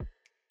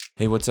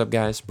Hey, what's up,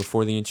 guys?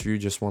 Before the interview,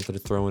 just wanted to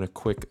throw in a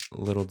quick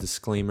little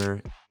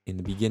disclaimer in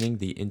the beginning.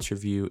 The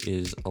interview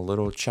is a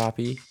little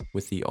choppy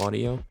with the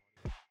audio.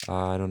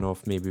 I don't know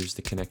if maybe it was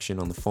the connection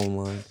on the phone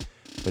line,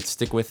 but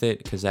stick with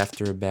it because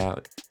after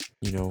about,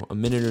 a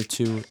minute or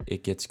two,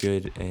 it gets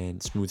good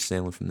and smooth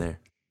sailing from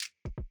there.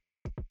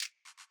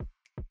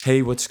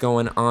 Hey, what's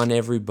going on,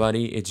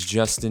 everybody? It's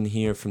Justin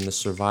here from the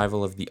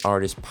Survival of the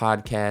Artist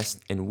podcast,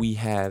 and we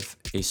have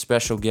a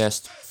special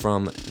guest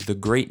from the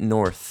great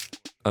north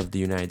of the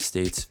United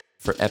States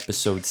for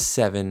episode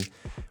 7.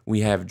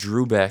 We have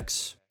Drew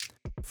Becks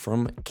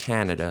from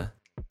Canada.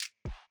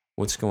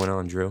 What's going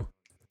on, Drew?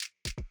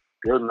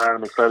 Good, man.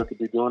 I'm excited to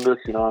be doing this,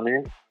 you know what I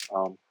mean?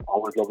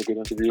 Always love a good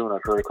interview, and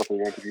I've heard a couple of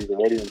your interviews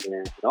already,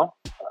 and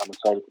I'm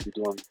excited to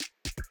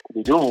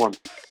be doing one.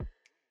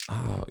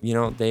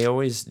 They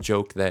always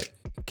joke that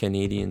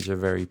Canadians are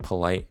very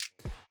polite,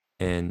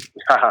 and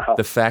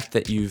the fact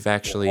that you've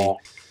actually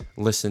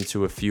listened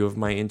to a few of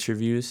my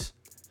interviews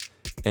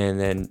and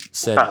then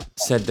said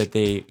that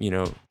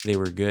they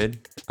were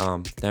good,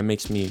 that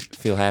makes me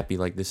feel happy,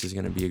 like this is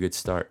going to be a good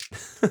start.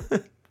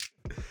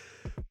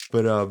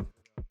 But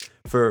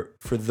for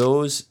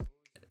those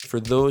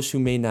who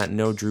may not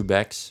know Drew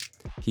Becks,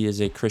 he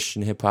is a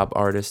Christian hip-hop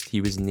artist.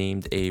 He was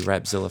named a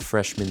Rapzilla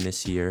freshman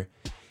this year.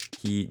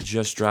 He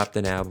just dropped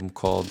an album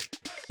called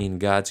In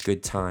God's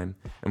Good Time,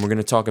 and we're going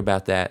to talk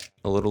about that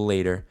a little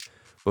later.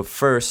 But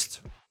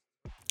first,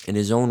 in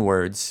his own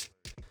words,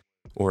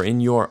 or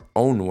in your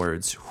own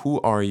words,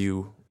 who are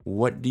you,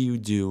 what do you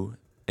do,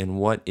 and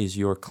what is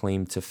your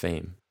claim to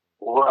fame?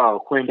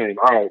 Wow, claim to fame.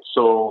 All right,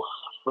 so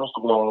first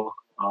of all,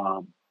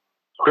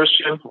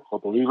 Christian or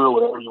believer,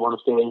 whatever you want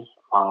to say.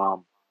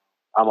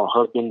 I'm a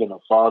husband and a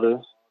father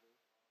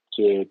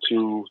to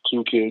two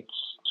kids,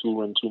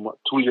 2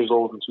 years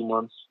old and 2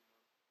 months.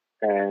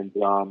 And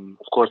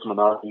of course, I'm an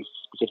artist,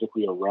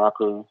 specifically a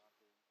rapper.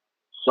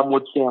 Some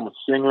would say I'm a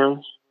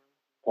singer.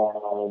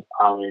 And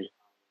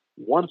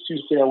once you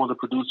say I was a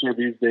producer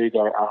these days,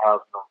 I have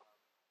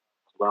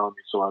around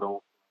me, so I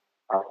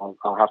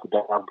don't have to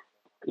back up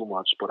too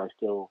much. But I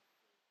still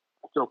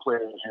play a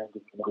hand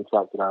in every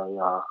track that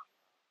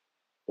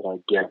I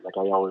get. Like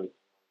I always,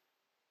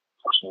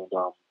 and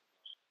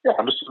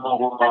I'm just an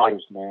overall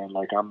artist, man.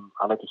 Like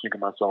I like to think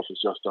of myself as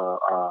just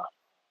a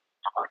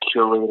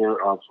curator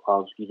of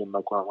even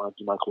like when I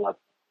do my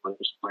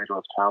collaborator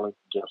of talent,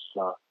 just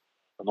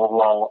an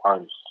overall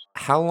artist.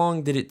 How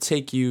long did it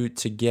take you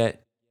to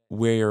get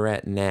where you're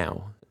at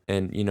now?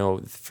 And,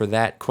 for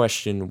that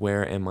question,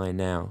 where am I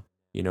now?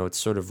 It's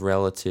sort of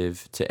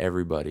relative to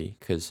everybody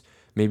because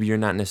maybe you're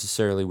not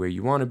necessarily where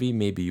you want to be,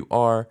 maybe you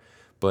are,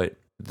 but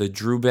the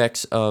Drew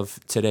Becks of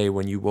today,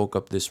 when you woke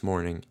up this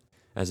morning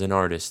as an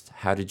artist,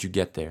 how did you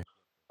get there?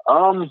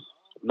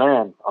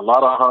 Man, a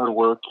lot of hard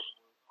work,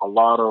 a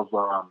lot of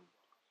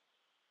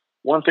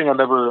one thing I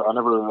never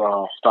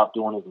stopped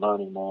doing is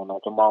learning, man.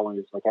 Like I'm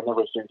always like I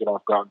never think that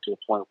I've gotten to a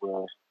point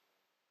where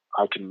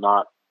I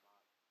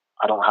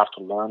don't have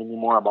to learn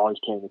anymore. I'm always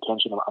paying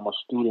attention. I'm a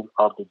student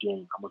of the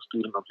game. I'm a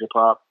student of hip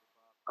hop.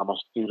 I'm a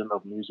student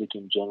of music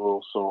in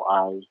general. So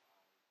I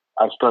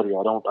study.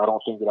 I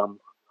don't think that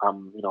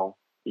I'm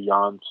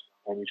beyond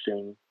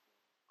anything.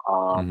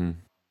 Mm-hmm.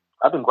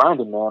 I've been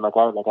grinding, man. Like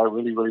I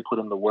really put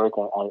in the work.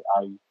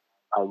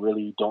 I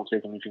really don't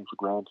take anything for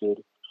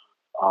granted.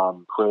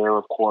 Prayer,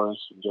 of course,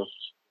 and just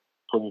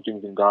putting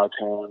things in God's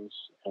hands.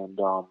 And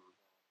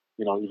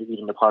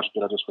even the project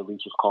that I just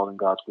released was called In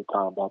God's Good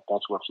Time.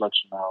 That's a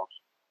reflection of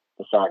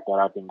the fact that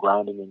I've been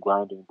grinding and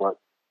grinding, but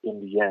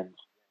in the end,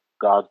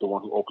 God's the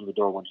one who opened the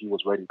door when He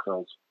was ready.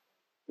 Because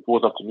if it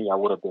was up to me, I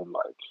would have been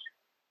like,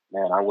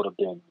 man, I would have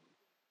been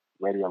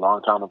ready a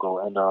long time ago.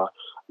 And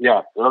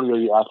earlier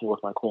you asked me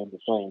what's my claim to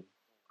fame.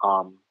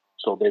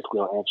 So basically,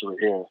 I'll answer it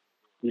here.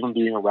 Even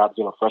being a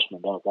Rapzilla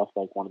freshman, that's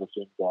like one of the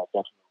things that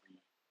definitely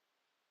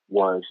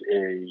was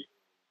a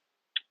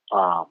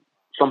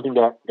something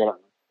that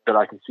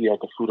I can see as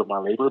the fruit of my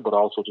labor, but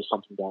also just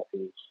something that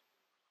is,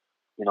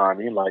 you know what I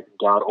mean? Like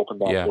God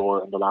opened that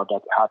door and allowed that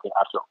to happen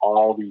after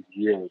all these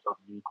years of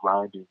me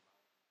grinding,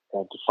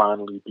 and to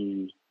finally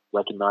be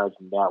recognized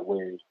in that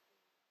way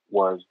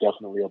was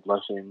definitely a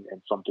blessing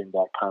and something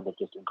that kind of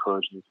just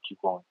encouraged me to keep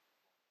going.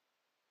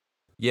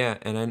 Yeah,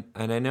 and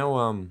I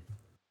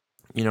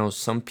know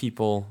some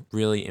people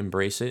really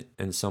embrace it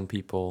and some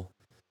people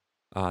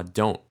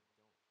don't.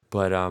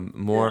 But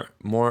more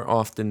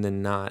often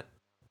than not,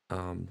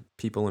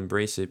 people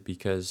embrace it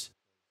because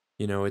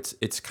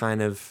it's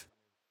kind of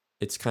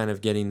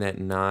getting that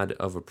nod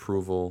of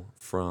approval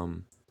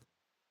from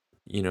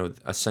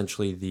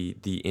essentially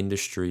the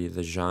industry,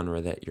 the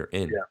genre that you're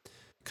in,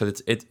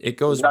 because it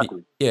goes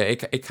exactly.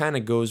 it kind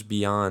of goes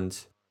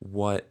beyond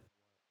what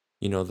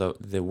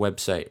the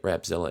website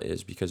Rapzilla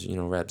is, because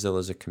Rapzilla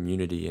is a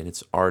community and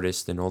it's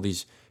artists and all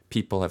these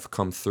people have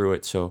come through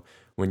it. So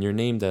when you're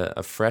named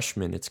a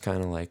freshman, it's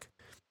kind of like,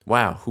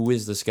 wow, who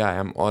is this guy?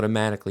 I'm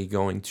automatically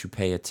going to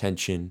pay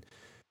attention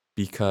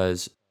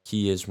because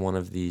he is one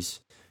of these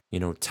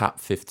top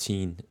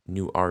 15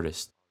 new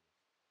artists.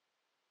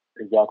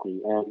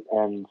 Exactly.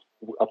 And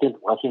I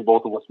think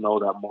both of us know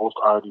that most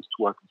artists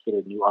who are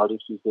considered new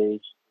artists these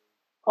days,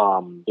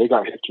 they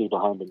got history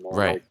behind them, man.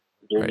 Right. Like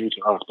they're Right. new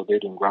to us, but they're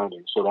doing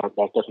grinding. So that's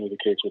definitely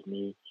the case with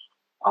me.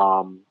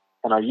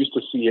 And I used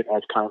to see it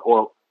as kind of,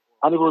 or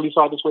I never really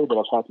saw it this way, but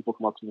I've had people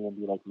come up to me and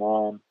be like,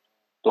 man,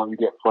 don't you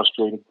get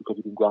frustrated because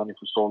you've been grinding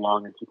for so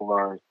long and people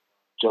are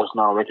just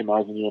now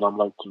recognizing you? And I'm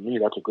like, to me,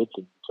 that's a good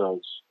thing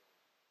because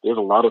there's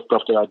a lot of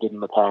stuff that I did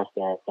in the past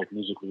that, like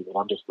musically, that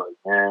I'm just like,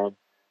 man,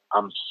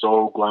 I'm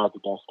so glad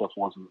that that stuff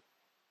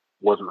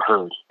wasn't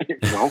heard, you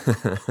know.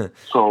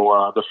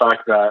 So the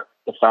fact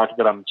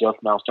that I'm just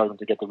now starting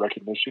to get the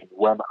recognition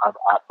when I'm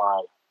at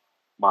my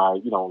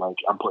like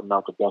I'm putting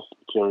out the best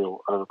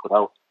material I ever put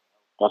out.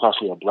 That's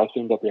actually a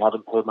blessing that they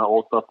haven't heard my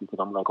old stuff because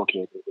I'm like,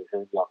 okay, they're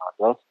hearing me at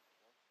my best,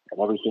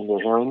 and everything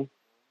they're hearing,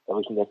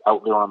 everything that's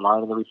out there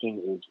online and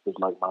everything is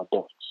like my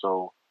best.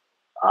 So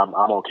I'm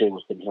okay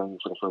with them hearing it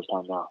for the first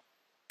time now.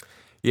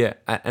 Yeah,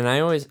 and I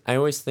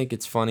always think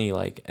it's funny,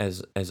 like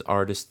as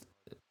artists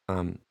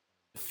um,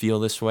 feel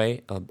this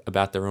way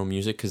about their own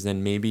music, because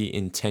then maybe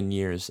in 10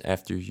 years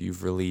after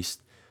you've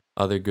released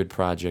other good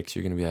projects,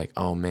 you're gonna be like,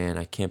 oh man,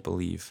 I can't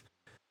believe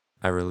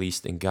I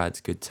released In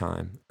God's Good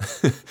Time.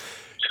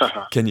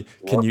 Can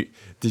Yep. you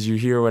did you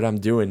hear what I'm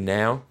doing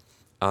now?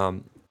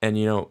 And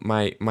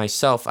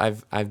myself,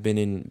 I've been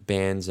in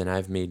bands and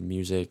I've made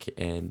music,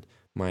 and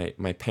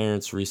my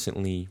parents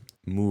recently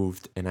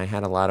moved, and I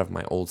had a lot of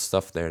my old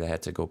stuff there that I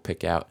had to go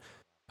pick up,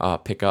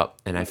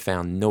 and I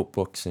found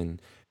notebooks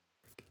and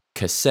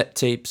cassette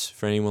tapes.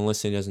 For anyone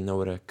listening who doesn't know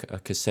what a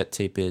cassette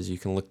tape is, you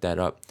can look that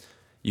up.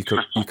 You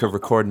could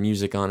record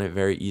music on it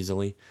very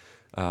easily.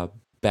 Uh,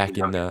 back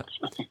in the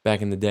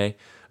back in the day.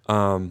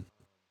 Um,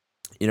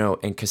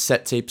 and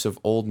cassette tapes of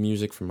old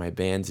music from my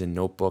bands and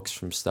notebooks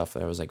from stuff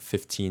that I was like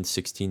 15,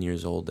 16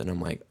 years old. And I'm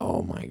like,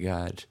 oh my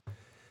God.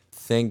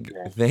 Yeah.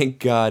 Thank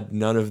God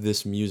none of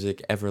this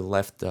music ever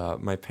left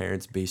my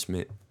parents'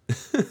 basement.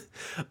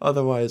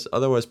 Otherwise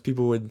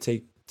people wouldn't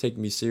take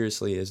me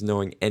seriously as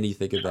knowing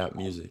anything about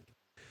music.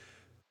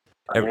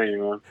 I Ev- hear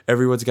you, man.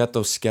 Everyone's got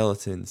those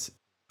skeletons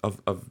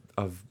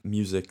of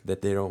music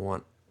that they don't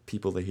want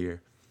people to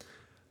hear.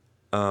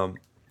 Um,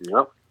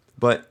 Yep.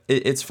 But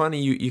it's funny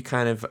you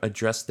kind of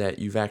addressed that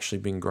you've actually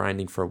been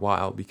grinding for a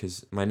while,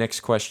 because my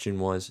next question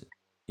was,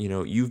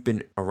 you've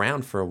been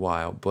around for a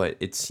while, but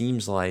it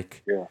seems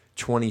like Yeah.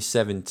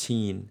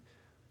 2017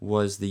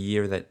 was the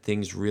year that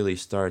things really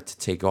started to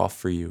take off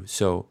for you.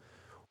 So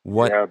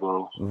what Yeah,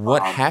 bro.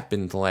 what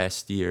happened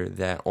last year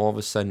that all of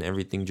a sudden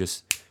everything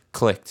just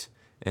clicked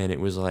and it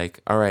was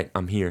like, all right,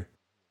 I'm here.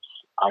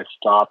 I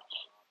stopped.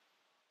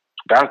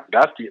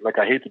 That's the like.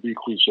 I hate to be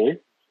cliche,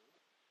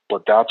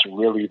 but that's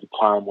really the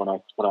time when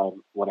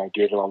I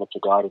gave it all up to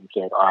God and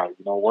said, all right,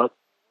 you know what?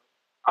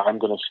 I'm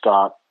gonna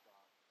stop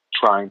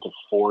trying to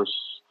force.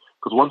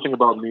 Because one thing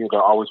about me is I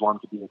always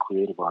wanted to be a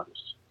creative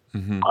artist.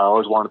 Mm-hmm. I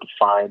always wanted to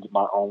find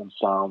my own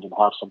sound and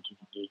have something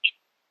unique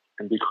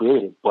and be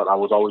creative. But I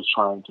was always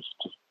trying to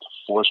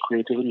force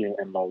creativity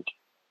and like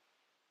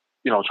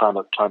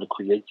trying to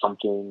create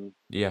something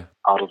Yeah.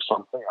 out of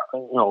something.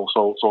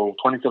 So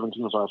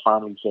 2017 was when I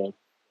finally said,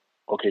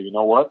 okay, you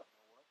know what,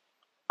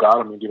 God,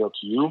 I'm gonna give it up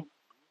to you.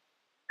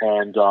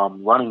 And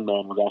Running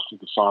Man was actually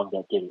the song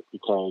that did it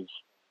because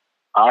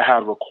I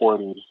had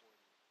recorded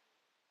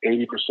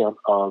 80%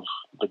 of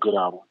the good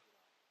album,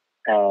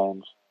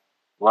 and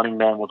Running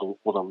Man was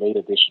a late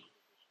addition.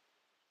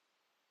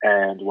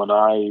 And when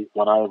I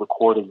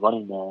recorded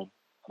Running Man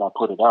and I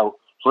put it out,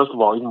 first of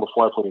all, even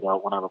before I put it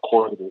out, when I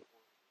recorded it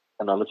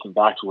and I listened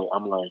back to it,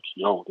 I'm like,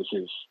 yo, this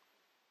is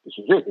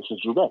it. This is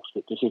Drew Beck.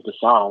 This is the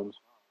sound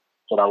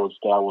that I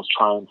was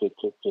trying to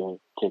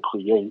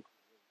create,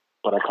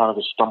 but I kind of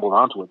just stumbled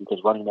onto it because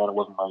Running Man, it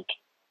wasn't like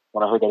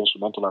when I heard that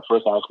instrumental at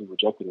first, I actually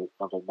rejected it.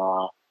 I was like,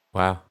 nah.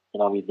 Wow.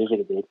 And I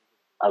revisited it.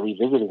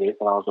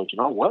 And I was like, you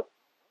know what?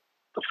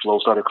 The flow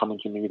started coming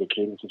to me, the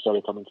cadence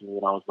started coming to me,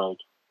 and I was like,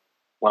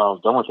 when I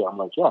was done with it, I'm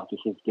like, yeah, this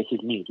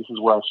is me. This is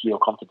where I feel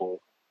comfortable,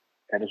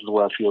 and this is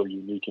where I feel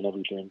unique and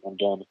everything. And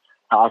then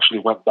I actually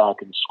went back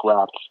and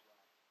scrapped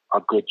a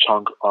good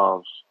chunk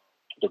of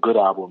the good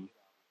album,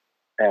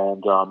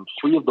 and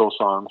three of those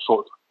songs.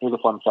 So here's a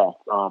fun fact: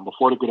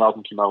 before the good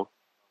album came out,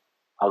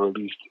 I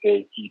released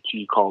a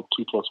EP called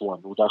 2+1.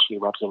 It was actually a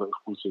Rapzilla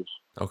exclusive,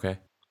 Okay.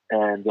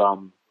 and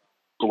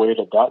the way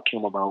that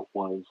came about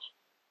was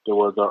there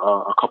was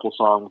a couple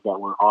songs that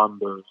were on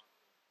the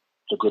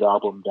good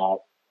album that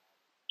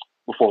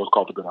before it was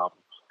called the good album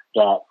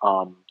that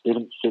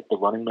didn't fit the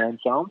Running Man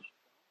sound,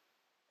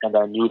 and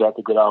I knew that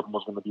the good album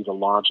was going to be the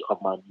launch of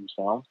my new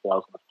sound that I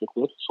was going to stick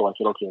with. So I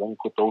said, okay, let me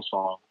put those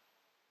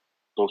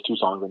two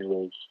songs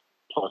anyways.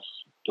 Plus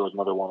there was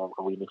another one,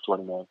 a remix to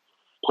Running Man.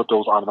 Put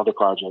those on another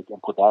project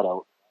and put that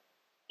out.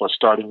 But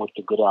starting with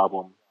the good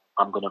album,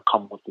 I'm going to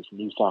come with this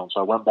new sound.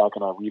 So I went back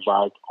and I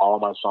revived all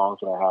my songs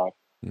that I had,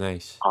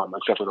 Nice.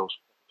 except for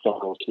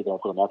those two that I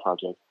put on that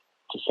project,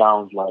 to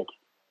sound like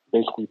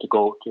basically to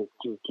go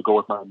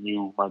with my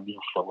new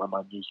flow and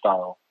my new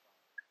style.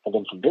 And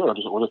then from there, it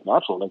was just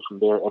natural. Like from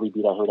there, every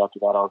beat I heard after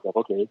that, I was like,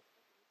 okay,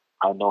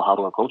 I know how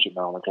to approach it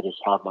now. Like I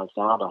just have my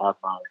sound, I have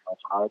my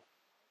vibe,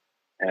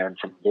 and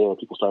from there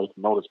people started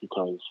to notice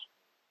because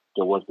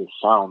there was this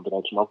sound that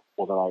I came up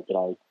with that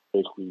I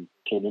basically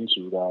came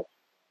into that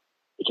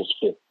it just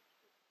fit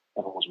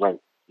and it was right,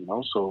 you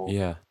know. So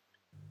Yeah.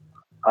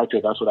 I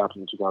think that's what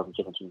happened in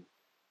 2017.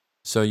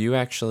 So you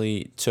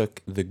actually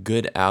took the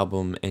good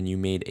album and you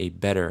made a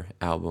better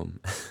album.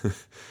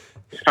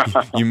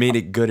 You made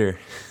it gooder.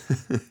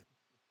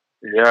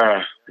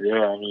 Yeah,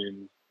 yeah. I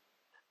mean,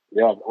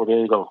 yeah. Well, there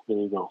you go. There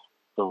you go.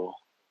 So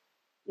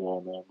yeah,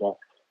 man.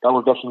 That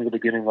was definitely the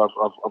beginning of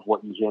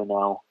what you hear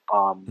now.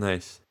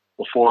 Nice.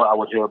 Before I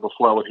would hear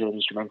an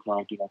instrumental,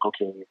 I'd be like,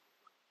 okay,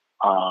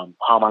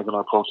 how am I going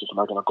to approach this? Am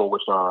I going to go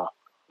with a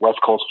West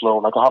Coast flow?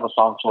 Like I have a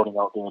song floating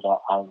out there that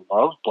I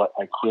love, but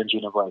I cringe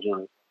whenever I hear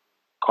it.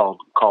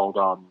 Called Going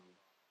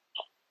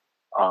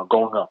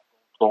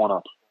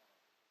Up,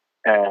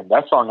 and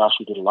that song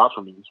actually did a lot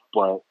for me.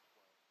 But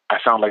I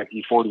sound like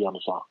E40 on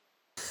the song,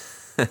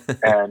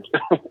 and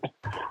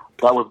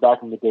that was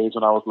back in the days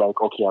when I was like,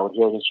 okay, I would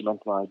hear an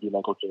instrumental and I'd be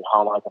like, okay,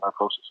 how am I going to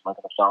approach this? Am I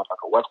going to sound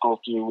like a West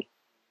Coast dude?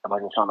 Am I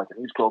going to sound like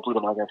an East Coast dude?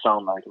 Am I going to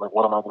sound like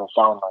what am I going to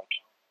sound like?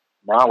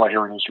 Now I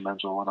hear an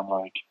instrumental and I'm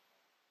like,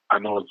 I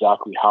know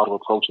exactly how to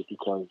approach it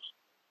because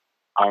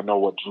I know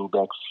what Drew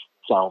Beck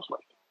sounds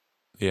like.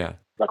 Yeah.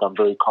 Like I'm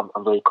very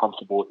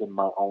comfortable in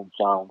my own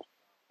sound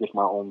with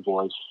my own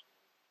voice.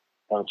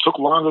 And it took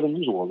longer than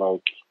usual.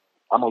 Like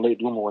I'm a late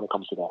bloomer when it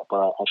comes to that,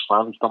 but I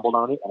finally stumbled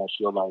on it, and I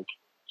feel like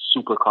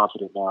super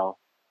confident now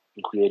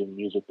in creating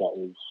music that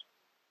is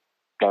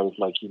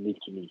like unique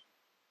to me.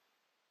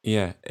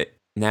 Yeah.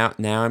 Now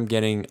I'm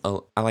getting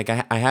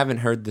I haven't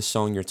heard the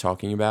song you're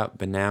talking about,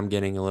 but now I'm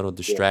getting a little Yeah.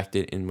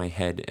 distracted in my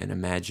head and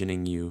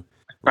imagining you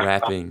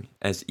rapping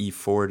as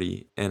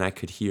E40 and I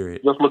could hear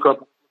it. Just look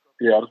up.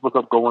 Yeah, just look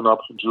up "Going Up."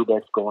 Drew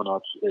Beck's "Going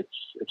Up."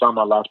 It's on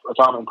my last. It's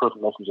on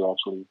Imperfect Messenger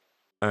actually.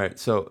 All right.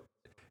 So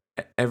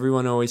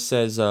everyone always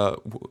says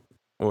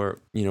or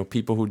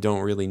people who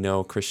don't really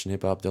know Christian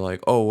hip hop, they're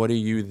like, "Oh, what are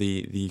you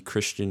the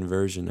Christian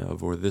version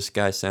of?" Or this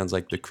guy sounds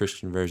like the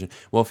Christian version.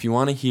 Well, if you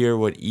want to hear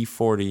what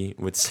E40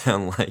 would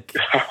sound like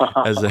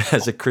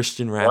as a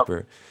Christian Yep.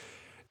 rapper,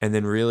 and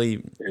then really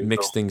There you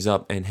mix go. things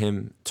up, and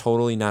him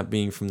totally not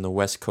being from the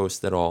West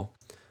Coast at all,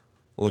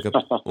 look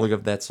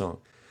up that song.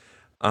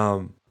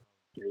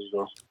 There you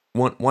go.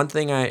 One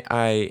thing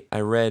I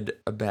read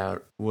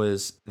about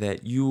was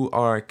that you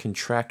are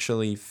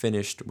contractually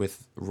finished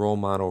with Role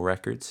Model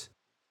Records.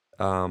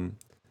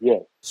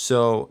 Yes.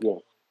 So Yes.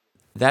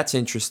 that's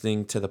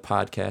interesting to the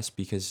podcast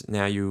because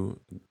now you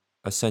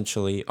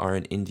essentially are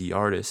an indie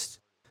artist,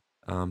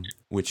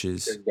 which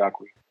is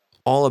Exactly.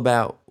 all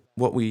about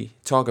what we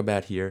talk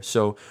about here.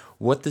 So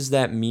what does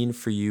that mean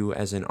for you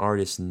as an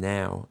artist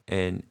now,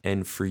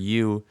 and for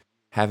you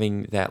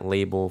having that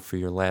label for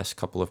your last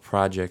couple of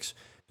projects?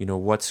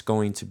 What's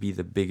going to be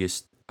the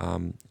biggest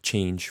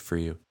change for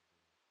you?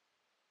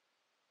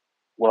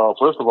 Well,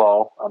 first of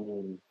all, I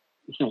mean,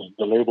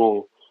 the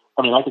label.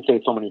 I mean, I could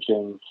say so many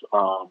things.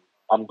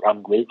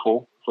 I'm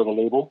grateful for the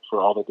label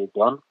for all that they've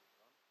done.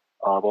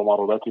 Role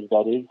Model Records,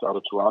 that is, out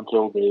of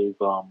Toronto.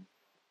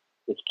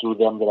 It's through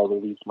them that I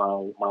released my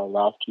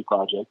last two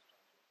projects.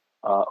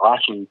 Or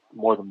actually,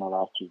 more than my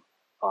last two.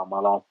 My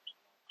last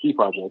three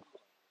projects,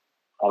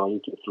 I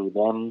released it through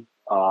them,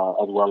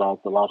 as well as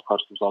the last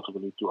project was also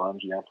released through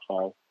RMG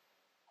Amplify,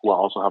 who I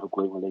also have a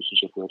great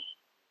relationship with.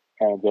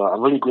 And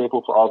I'm really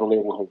grateful for all the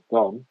label has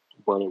done,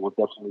 but it was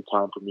definitely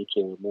time for me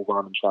to move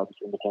on and try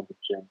this independent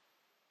thing.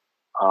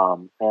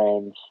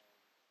 And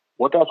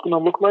what that's going to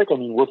look like, I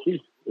mean, we'll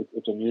see. This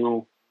is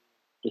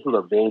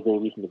a very, very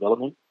recent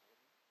development.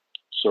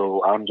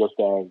 So I'm just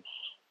as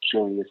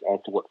curious as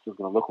to what this is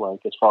going to look like.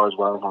 As far as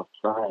what I have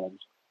plans,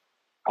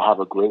 I have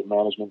a great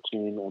management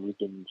team, and we've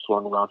been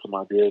throwing around some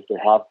ideas. There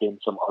have been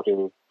some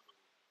other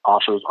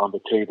offers on the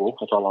table.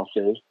 That's all I'll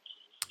say.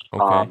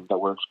 Okay. That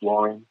we're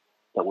exploring,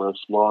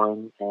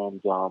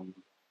 and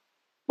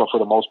but for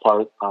the most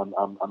part, I'm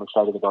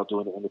excited about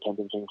doing the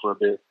independent thing for a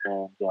bit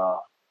and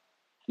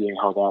seeing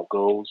how that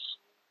goes.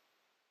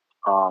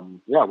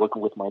 Yeah,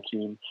 working with my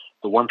team.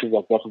 The one thing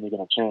that's definitely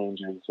going to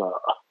change is,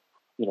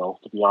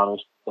 to be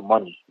honest, the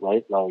money,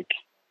 right? Like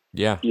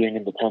Yeah. being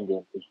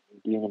independent,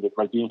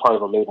 being part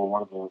of a label.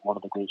 One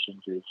of the great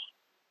things is,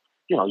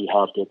 you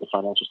have the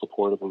financial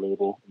support of the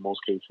label in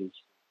most cases,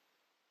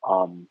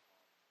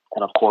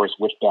 and of course,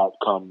 with that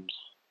comes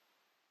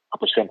a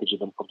percentage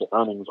of the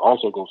earnings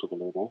also goes to the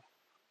label.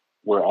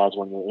 Whereas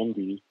when you're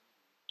indie,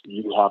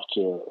 you have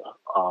to,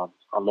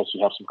 unless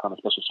you have some kind of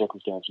special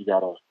circumstance, you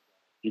gotta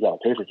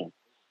pay for things.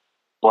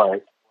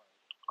 But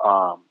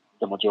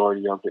the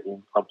majority of the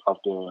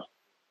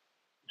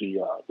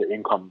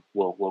income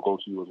will go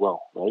to you as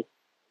well, right?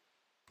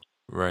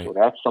 Right. So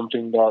that's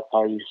something that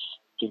I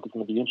think is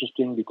going to be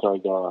interesting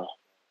because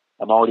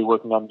I'm already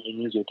working on new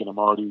music and I'm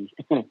already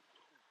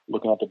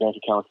looking at the bank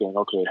account saying,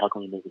 okay, how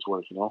can we make this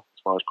work? As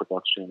far as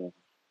production and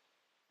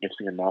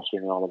mixing and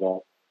mastering and all of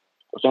that.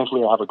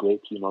 Essentially, I have a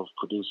great team of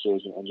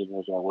producers and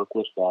engineers that I work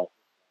with that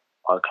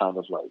are kind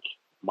of like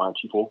my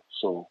people.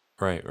 So,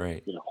 Right.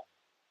 you know,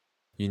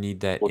 You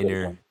need we'll get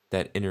it done.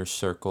 that inner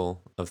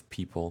circle of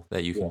people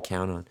that you can Yeah.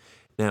 count on.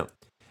 Now,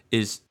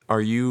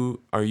 are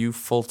you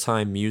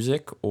full-time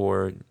music,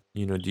 or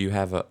do you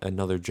have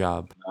another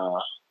job?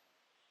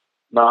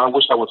 No, I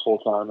wish I was full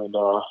time, and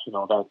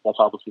that's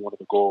obviously one of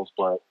the goals.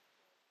 But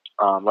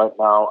right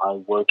now, I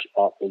work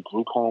at a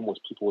group home with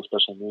people with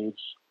special needs.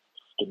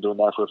 Been doing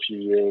that for a few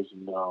years,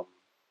 and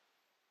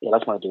yeah,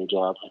 that's my day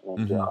job.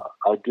 And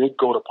Mm-hmm. I did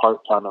go to part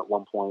time at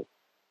one point,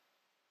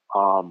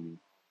 um,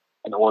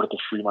 in order to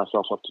free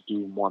myself up to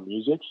do more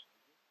music.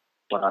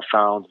 But I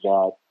found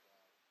that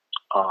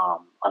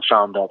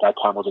that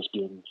time was just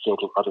being filled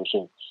with other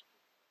things.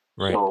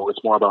 Right. So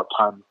it's more about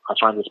time. I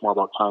find it's more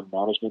about time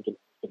management than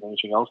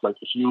anything else. Like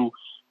if you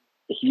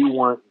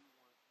weren't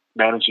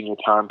managing your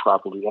time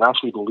properly, and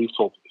actually the Leaf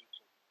told me,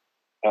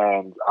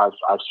 and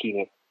I've seen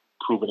it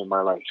proven in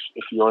my life.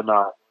 If you're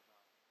not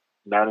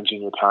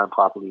managing your time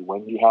properly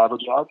when you have a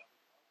job,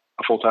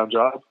 a full time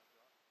job,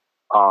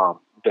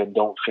 then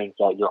don't think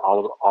that you're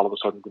all of a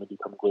sudden going to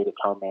become great at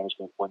time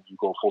management when you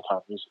go full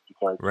time music.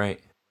 Because Right.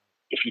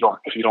 if you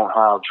don't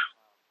have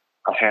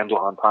a handle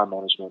on time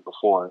management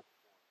before,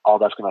 all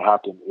that's going to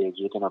happen is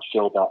you're going to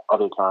fill that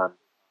other time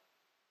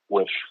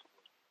with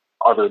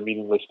other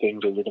meaningless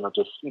things, or you're going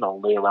to just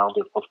lay around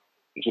it.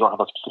 If you don't have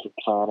a specific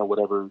plan or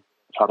whatever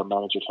how to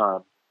manage your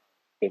time,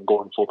 then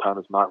going full time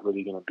is not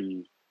really going to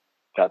be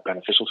that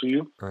beneficial to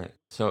you. Right.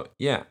 So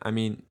yeah, I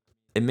mean,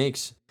 it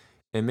makes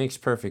it makes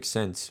perfect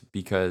sense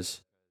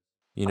because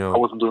you I know,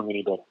 wasn't doing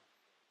any better.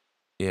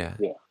 yeah,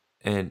 Yeah,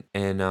 and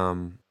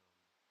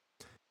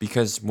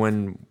because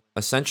when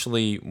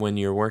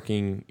you're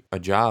working a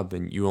job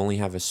and you only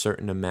have a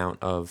certain amount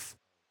of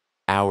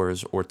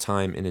hours or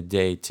time in a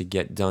day to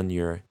get done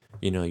your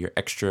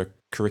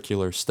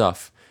extracurricular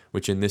stuff,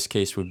 which in this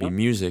case would be hmm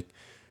music.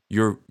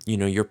 You're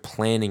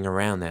planning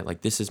around that.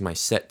 Like, this is my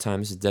set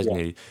time, this is yeah.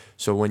 designated.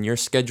 So when your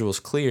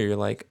schedule's clear, you're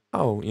like,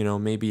 oh,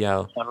 maybe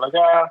I'm like,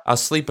 I'll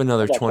sleep I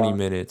another got 20 time.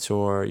 minutes,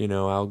 or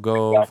I'll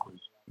go, Exactly.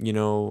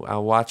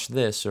 I'll watch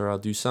this, or I'll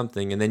do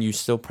something. And then you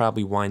still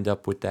probably wind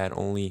up with that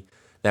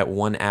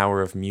 1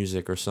 hour of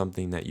music or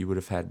something that you would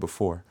have had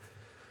before.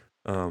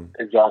 um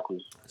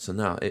Exactly. so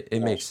no, it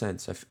Yes. makes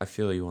sense. I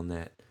feel you on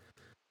that.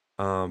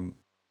 um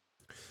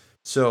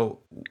so,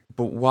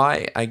 but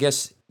why, I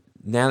guess,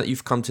 now that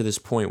you've come to this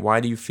point, why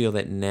do you feel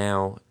that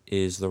now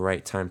is the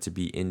right time to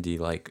be indie?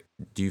 Like,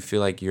 do you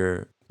feel like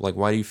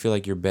why do you feel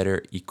like you're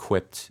better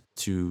equipped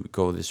to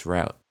go this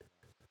route?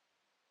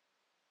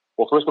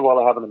 Well, first of all,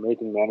 I have an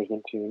amazing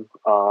management team.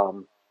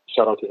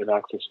 Shout out to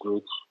Inaccess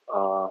Group,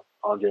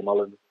 Andre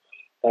Mullen,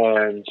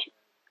 and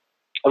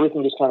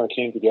everything just kind of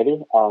came together.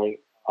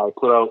 I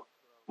put out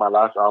my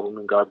last album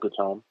in God Good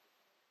Time,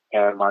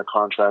 and my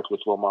contract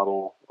with Role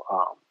Model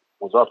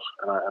was up,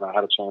 and I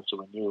had a chance to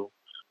renew.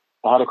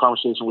 I had a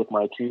conversation with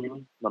my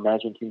team, my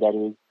management team that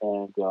is,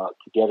 and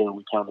together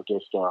we kind of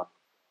just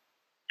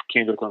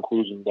came to the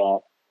conclusion that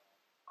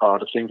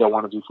the things I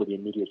want to do for the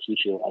immediate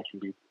future, I can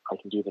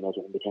do them as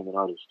an independent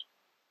artist.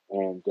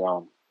 And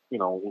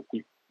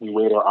we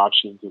weighed our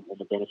options and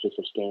the benefits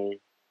of staying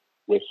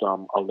with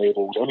a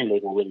label, with any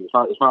label really.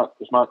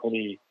 It's not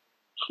any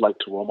slight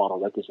to Role Model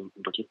Records in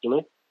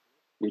particular.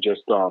 We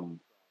just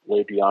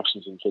weighed the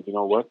options and said, you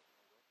know what,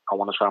 I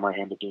want to try my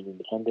hand at being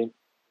independent,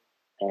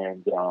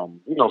 and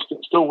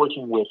still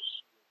working with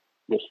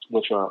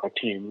a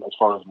team as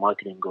far as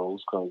marketing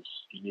goes, because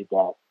you need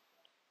that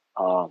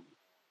um,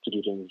 to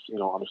do things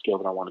on the scale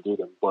that I want to do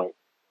them. But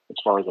as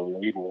far as a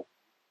label,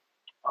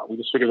 we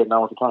just figured that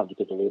now was the time,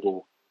 because the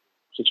label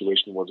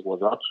situation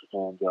was up,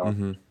 and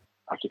Mm-hmm.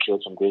 I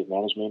secured some great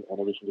management, and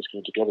everything just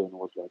came together, and it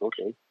was like,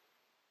 okay,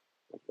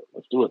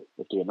 let's do it.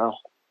 Let's do it now.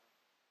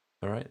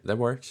 All right, that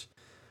works.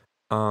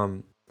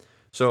 um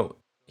so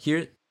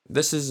here,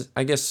 this is,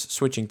 I guess,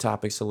 switching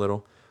topics a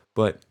little,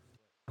 but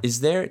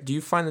do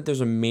you find that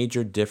there's a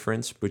major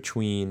difference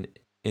between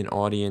an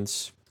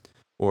audience,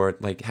 or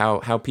like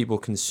how people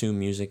consume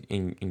music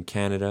in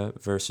Canada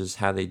versus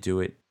how they do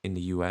it in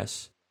the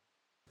US?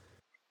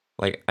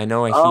 Like, I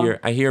know Um,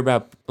 I hear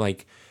about,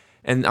 like,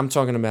 and I'm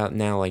talking about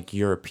now like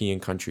European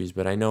countries,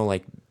 but I know,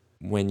 like,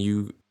 when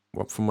you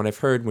from what I've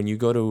heard, when you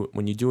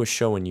do a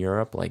show in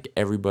Europe, like,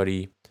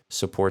 everybody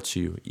supports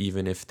you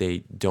even if they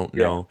don't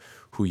yeah, know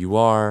who you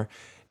are.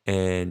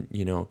 And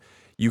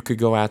you could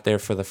go out there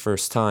for the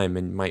first time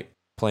and might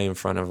play in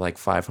front of like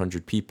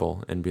 500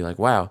 people and be like,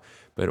 wow.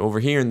 But over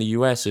here in the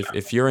US,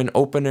 if you're an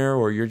opener,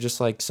 or you're just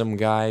like some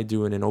guy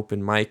doing an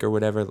open mic or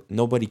whatever,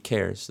 nobody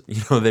cares.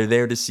 They're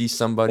there to see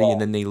somebody, and yeah.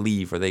 then they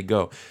leave or they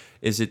go.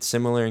 Is it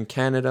similar in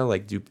Canada?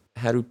 Like,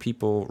 how do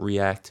people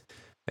react?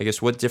 I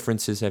guess, what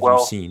differences have you Well,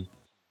 seen?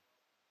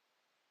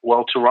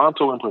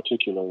 Toronto in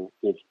particular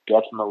is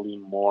definitely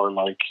more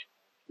like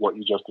what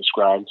you just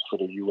described for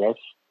the U.S.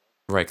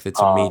 Right, that's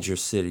a Um, major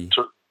city.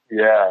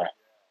 yeah,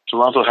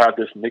 Toronto had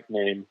this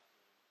nickname.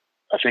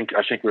 I think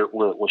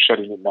we're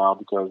shedding it now,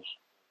 because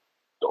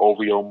the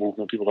OVO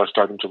movement, people are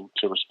starting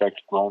to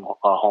respect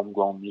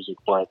homegrown music.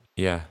 But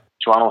Yeah.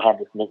 Toronto had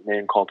this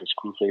nickname called the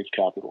Screwface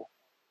Capital,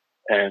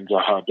 and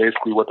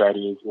basically what that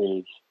is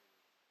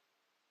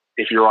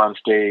if you're on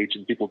stage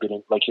and people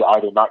didn't like you're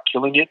either not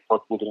killing it or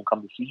people didn't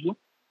come to see you,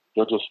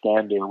 they'll just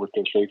stand there with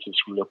their faces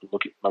screwed up and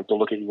they'll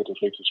look at you with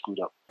their faces screwed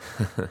up.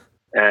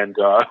 And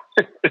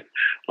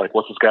like,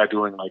 what's this guy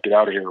doing? Like, get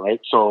out of here, right?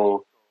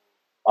 So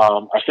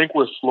I think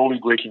we're slowly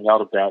breaking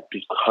out of that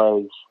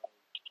because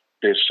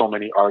there's so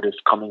many artists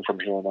coming from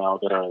here now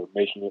that are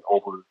making it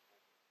over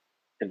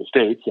in the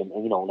States. And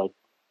you know, like,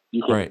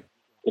 you can, Right.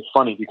 it's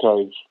funny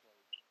because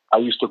I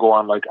used to go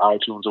on like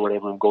iTunes or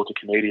whatever and go to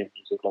Canadian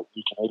music, like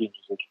new Canadian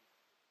music,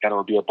 and it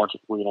would be a bunch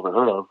of people you never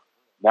heard of.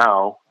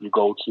 Now you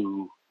go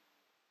to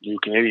new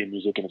Canadian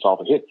music and it's all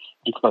the hits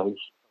because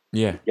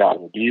Yeah. you got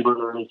your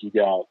Biebers, you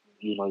got,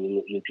 you know,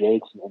 your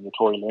Drakes and your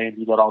Tory Lanez,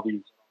 you got all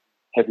these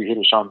heavy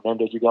hitters, Shawn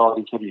Mendes, you got all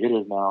these heavy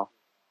hitters now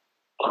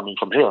coming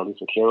from here,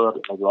 Lisa Cara,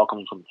 like they're all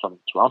coming from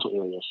Toronto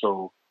area.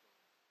 So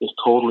it's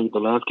totally, the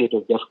landscape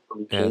has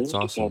definitely Yeah, changed. it's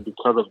awesome. And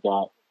because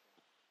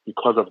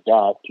of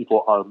that,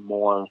 people are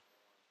more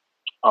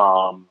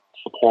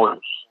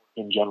supportive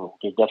in general.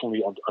 There's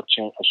definitely a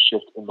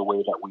shift in the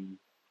way that we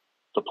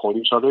support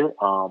each other.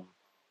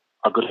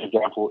 A good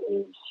example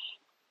is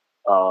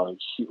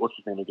what's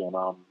his name again?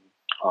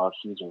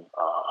 Caesar.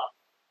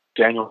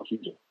 Daniel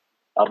Caesar.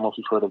 I don't know if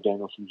you've heard of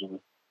Daniel Caesar,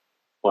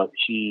 but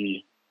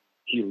he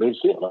lives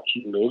here. Like,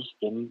 he lives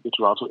in the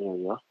Toronto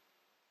area.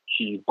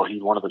 But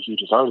he's one of the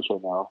hugest artists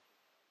right now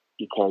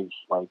because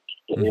like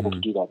you're able to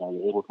do that now.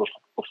 You're able to,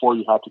 before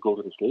you had to go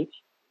to the States.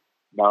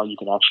 Now you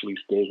can actually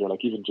stay here.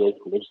 Like, even Drake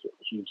lives there.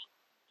 He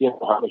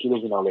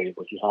lives in LA,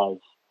 but he has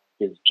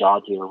his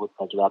job here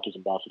as a Raptors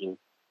ambassador,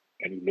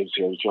 and he lives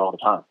here all the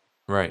time.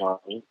 Right. You know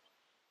what I mean?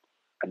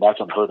 And that's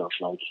unheard of.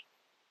 Like,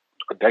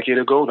 a decade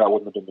ago, that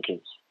wouldn't have been the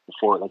case.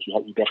 Before, like,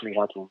 you definitely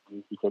had to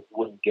leave because you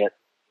wouldn't get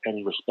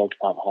any respect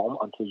at home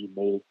until you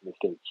made it in the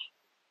States.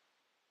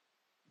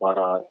 But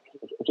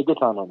it's a good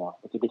time right now.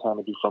 It's a good time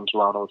to be from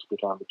Toronto. It's a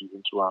good time to be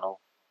in Toronto.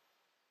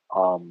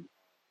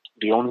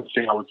 The only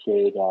thing I would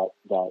say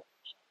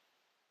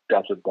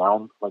that's a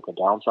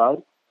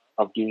downside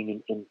of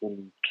being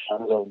in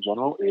Canada in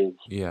general is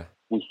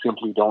we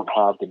simply don't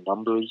have the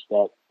numbers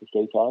that the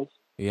States has.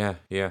 Yeah.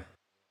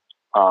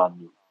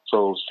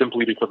 So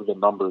simply because of the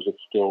numbers, there's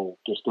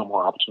still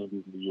more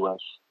opportunities in the U.S.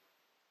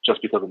 just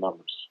because of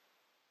numbers.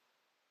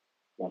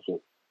 That's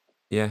it.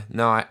 Yeah,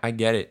 no, I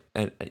get it.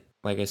 And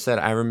like I said,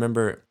 I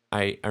remember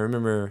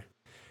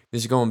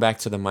this is going back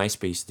to the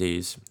MySpace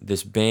days.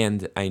 This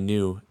band I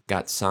knew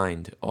got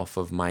signed off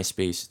of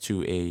MySpace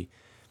to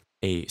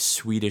a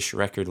Swedish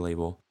record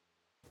label.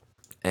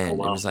 And It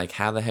was like,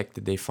 how the heck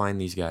did they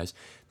find these guys?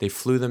 They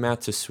flew them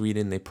out to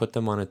Sweden. They put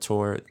them on a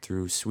tour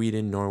through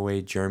Sweden,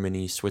 Norway,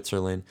 Germany,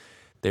 Switzerland.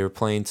 They were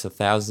playing to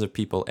thousands of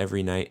people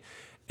every night.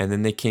 And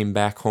then they came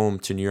back home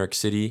to New York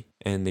City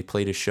and they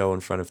played a show in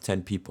front of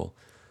 10 people.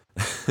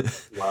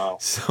 Wow.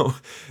 So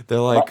they're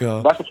like...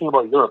 that's the thing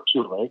about Europe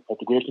too, right? Like,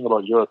 the great thing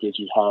about Europe is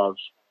you have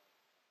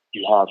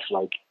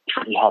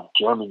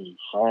Germany,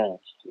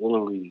 France,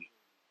 Italy,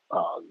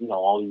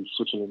 all these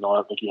Switzerland, all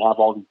that. Like, you have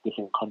all these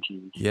different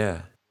countries.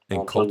 Yeah.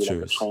 And cultures.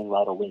 Like a train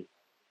ride away.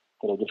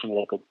 That are different,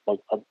 that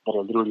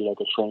are literally like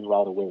a train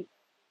ride away.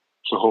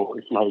 So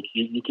it's like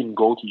you can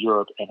go to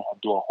Europe and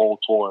do a whole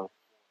tour,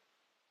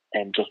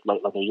 and just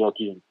like a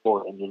European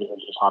tour, and you're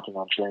literally just hopping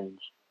on trains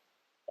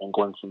and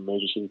going from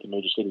major city to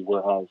major city.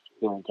 Whereas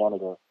here in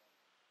Canada,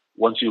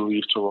 once you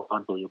leave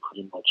Toronto, you're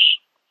pretty much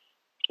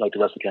like the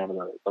rest of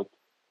Canada. Like,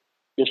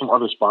 there's some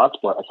other spots,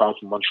 but aside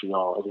from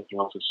Montreal, everything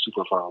else is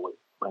super far away,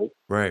 right?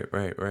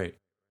 Right.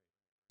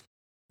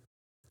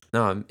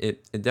 No,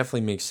 it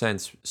definitely makes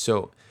sense.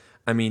 So,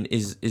 I mean,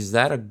 is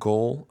that a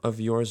goal of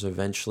yours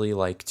eventually,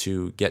 like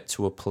to get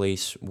to a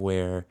place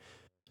where,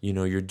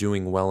 you're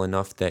doing well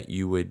enough that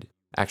you would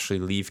actually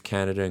leave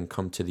Canada and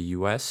come to the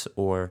US,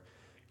 or,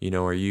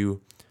 are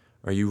you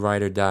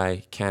ride or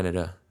die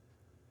Canada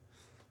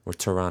or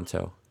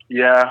Toronto?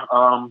 Yeah,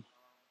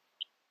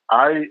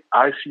 I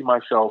see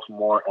myself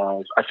more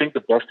as, I think the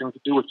best thing to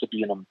do is to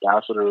be an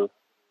ambassador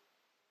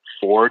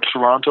for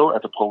Toronto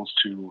as opposed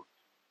to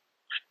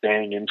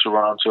staying in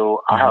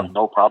Toronto. I have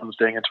no problem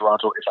staying in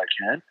Toronto if I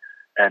can,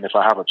 and if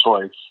I have a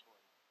choice,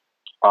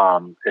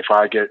 if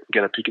I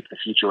get a peek at the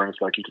future and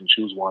it's like you can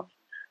choose one,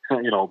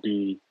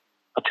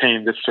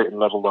 attain this certain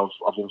level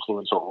of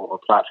influence or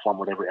platform,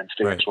 whatever, and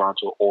stay in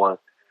Toronto, or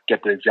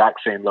get the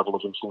exact same level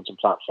of influence and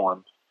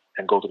platform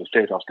and go to the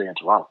States, I'll stay in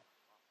Toronto.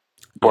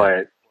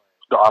 But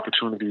the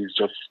opportunities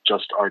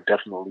just are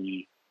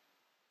definitely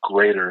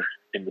greater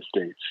in the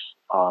States,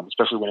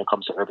 especially when it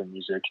comes to urban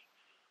music.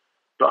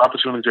 The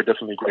opportunities are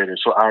definitely greater.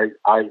 So I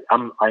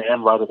am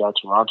right about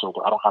Toronto,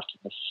 but I don't have to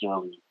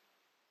necessarily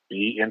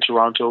be in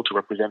Toronto to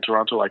represent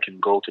Toronto. I can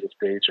go to the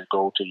States or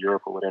go to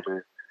Europe or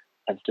whatever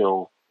and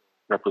still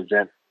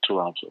represent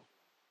Toronto.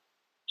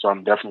 So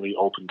I'm definitely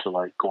open to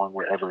like going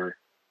wherever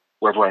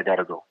I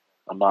gotta go.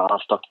 I'm not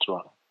stuck to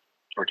Toronto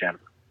or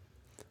Canada.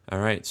 All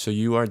right, so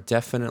you are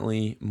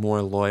definitely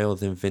more loyal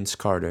than Vince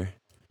Carter.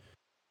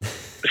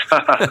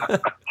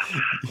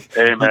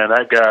 Hey man,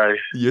 that guy.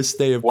 You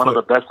stay one of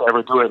the best to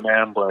ever do it,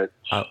 man. But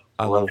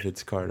I love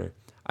Vince Carter.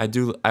 I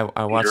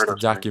watched the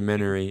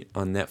documentary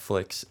on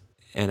Netflix.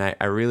 and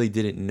I really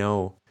didn't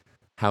know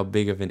how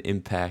big of an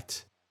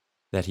impact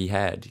that he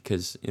had,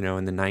 because in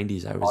the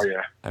 90s Oh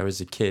yeah, I was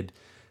a kid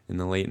in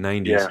the late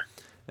 90s,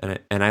 yeah.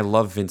 and I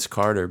love Vince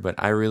Carter, but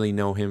I really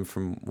know him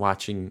from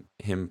watching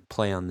him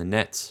play on the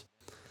Nets.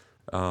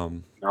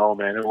 No,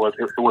 man, it was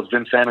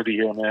Vinsanity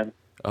here, man.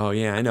 Oh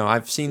yeah, I know.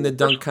 I've seen the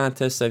dunk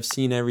contest. I've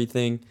seen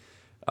everything.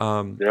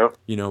 Yep.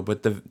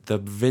 But the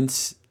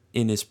Vince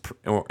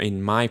or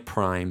in my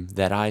prime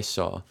that I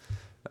saw,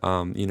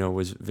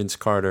 was Vince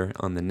Carter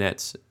on the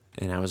Nets,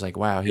 and I was like,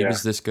 wow, he Yeah.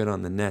 was this good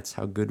on the Nets.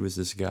 How good was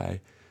this guy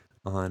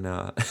on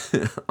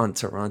on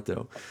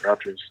Toronto?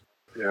 Raptors.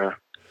 Yeah.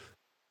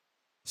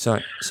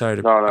 Sorry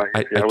to No, no. I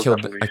Yeah, it was killed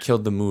definitely. I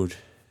killed the mood.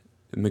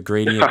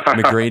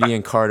 McGrady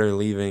and Carter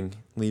leaving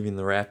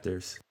the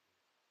Raptors.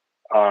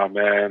 Oh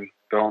man,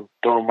 don't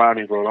remind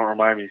me, bro. Don't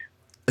remind me.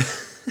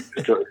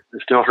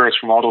 It still hurts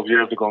from all those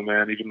years ago,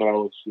 man. Even though I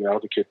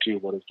was a kid too,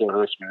 but it still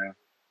hurts, man.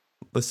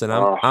 Listen,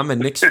 Oh, I'm a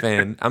Knicks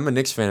fan. I'm a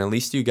Knicks fan. At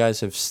least you guys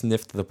have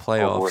sniffed the oh boy.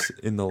 playoffs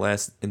in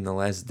the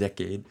last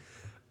decade.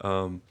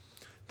 Um,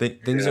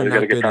 things Yeah, are we got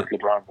to not get good. past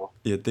LeBron, bro.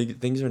 Yeah,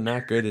 things are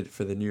not good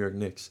for the New York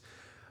Knicks.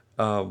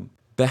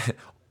 Back,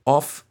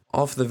 off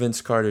the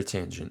Vince Carter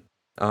tangent.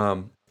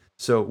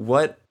 So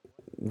what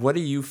do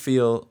you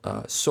feel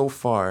so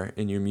far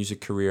in your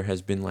music career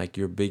has been like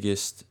your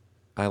biggest,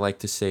 I like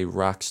to say,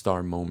 rock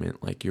star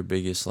moment, like your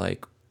biggest,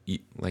 like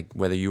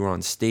whether you were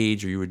on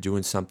stage or you were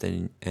doing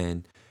something,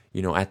 and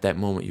at that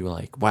moment you were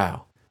like,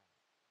 wow,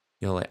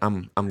 like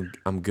I'm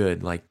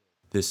good, like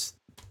this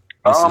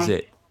is Um,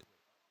 it.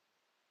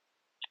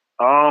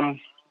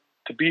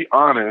 to be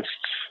honest,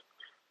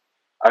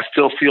 I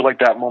still feel like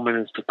that moment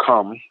is to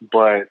come,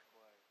 but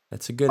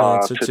That's a good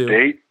answer to too.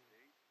 date,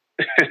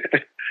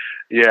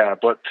 yeah,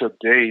 but to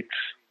date,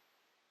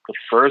 the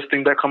first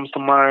thing that comes to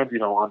mind,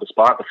 on the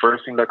spot, the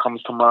first thing that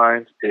comes to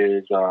mind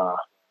is,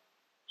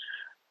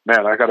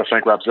 man, I got to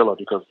thank Rapzilla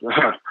because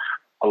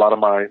a lot of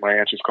my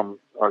answers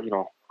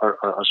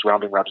are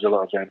surrounding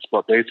Rapzilla events.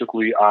 But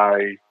basically,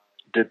 I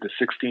did the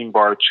 16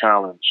 bar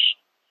challenge,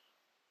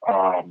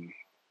 um,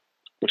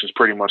 which is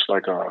pretty much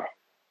like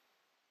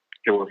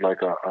it was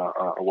like a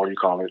what do you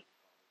call it?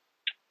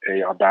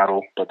 A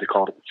battle, but they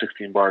called it the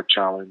 16 bar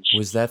challenge.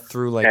 Was that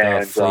through like a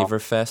And Flavor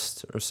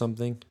Fest or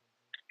something?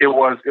 it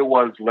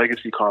was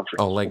Legacy Oh,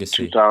 Conference in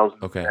Legacy.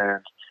 2000, Okay.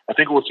 and I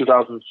think it was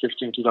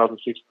 2015,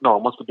 2016. No,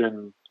 it must have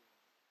been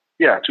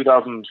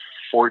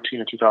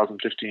 2014 or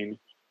 2015.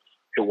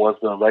 It was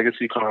the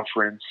Legacy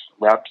Conference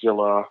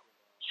Rapzilla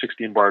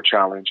 16 bar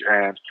challenge.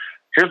 And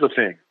here's the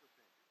thing: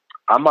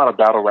 I'm not a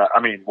battle rap. I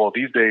mean, well,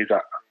 these days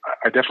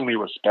I definitely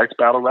respect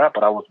battle rap,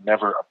 but I was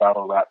never a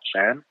battle rap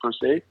fan per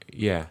se.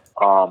 Yeah.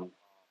 Um,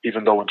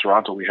 Even though in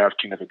Toronto we have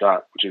King of the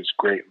Dot, which is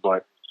great,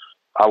 but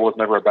I was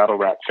never a battle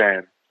rap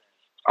fan.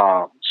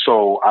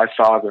 So I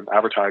saw them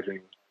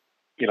advertising,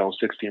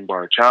 16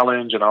 bar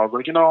challenge, and I was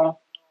like,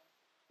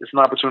 it's an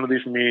opportunity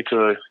for me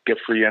to get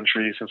free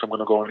entry since I'm going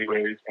to go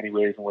anyways,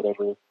 and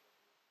whatever.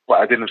 But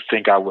I didn't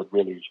think I would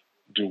really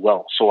do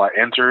well, so I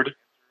entered,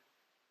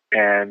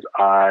 and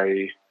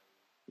I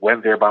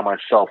went there by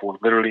myself. It was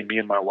literally me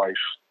and my wife.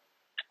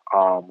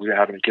 We didn't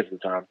have any kids at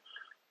the time.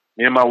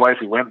 Me and my wife,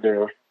 we went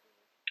there,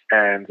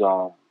 and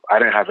I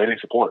didn't have any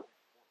support,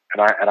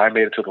 and I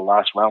made it to the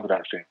last round of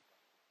that thing.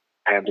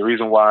 And the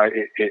reason why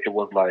it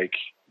was like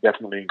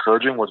definitely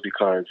encouraging was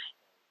because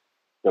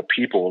the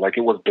people, like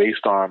it was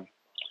based on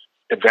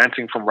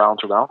advancing from round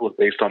to round was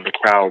based on the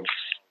crowd's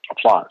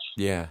applause,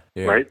 Yeah.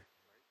 Yeah. right?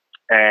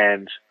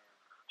 And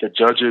the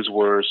judges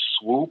were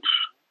Swoop,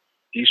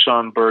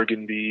 Eshawn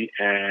Burgundy,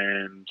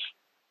 and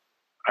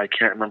I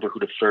can't remember who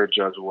the third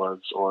judge was,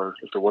 or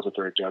if there was a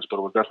third judge, but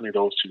it was definitely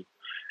those two.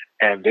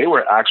 And they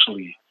were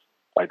actually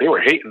like they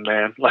were hating,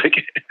 man.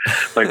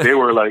 Like they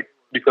were like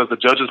because the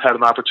judges had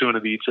an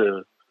opportunity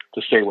to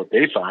say what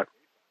they thought,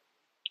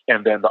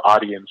 and then the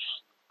audience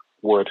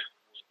would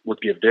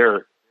give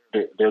their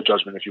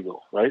judgment, if you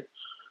will, right?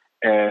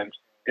 And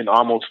in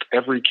almost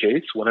every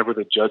case, whenever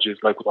the judges,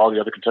 like with all the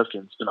other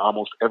contestants, in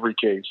almost every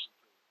case,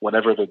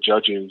 whenever the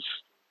judges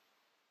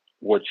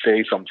would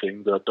say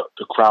something, the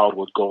crowd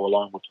would go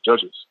along with the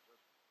judges.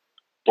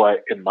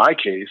 But in my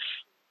case,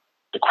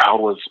 the crowd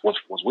was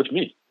with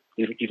me,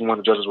 even when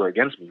the judges were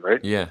against me,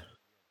 right? Yeah.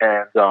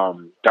 And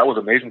that was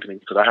amazing to me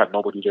because I had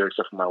nobody there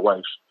except for my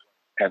wife,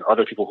 and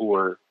other people who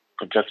were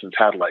contestants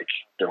had like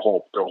their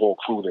whole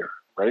crew there,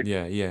 right?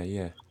 Yeah. Yeah.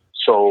 Yeah.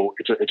 So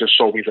it just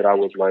showed me that I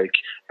was like,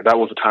 and that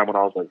was the time when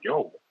I was like,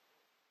 yo,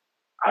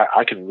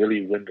 I can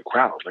really win the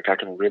crowd. Like I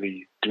can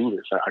really do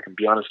this. I can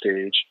be on a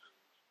stage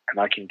and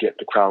I can get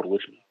the crowd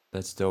with me.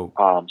 That's dope.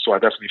 So I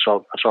definitely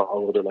felt a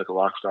little bit like a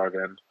rock star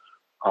then.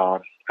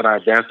 And I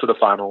advanced to the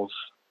finals.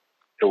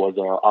 It was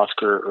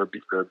Oscar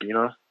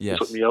Urbina who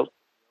took Yes. me out,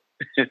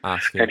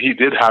 Oscar. and he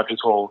did have his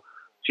whole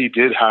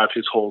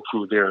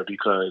crew there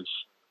because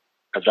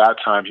at that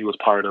time he was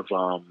part of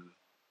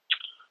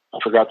I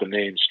forgot the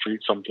name,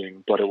 Street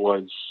something, but it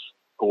was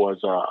who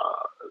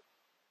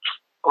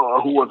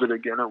was it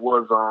again? It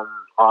was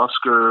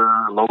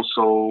Oscar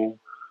Loso,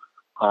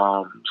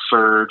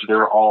 Serge, they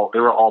were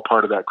all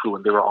part of that crew,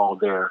 and they were all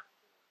there.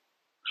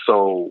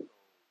 So,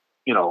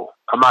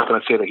 I'm not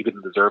going to say that he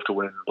didn't deserve to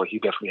win, but he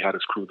definitely had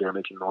his crew there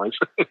making noise.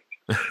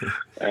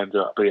 And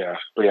but yeah,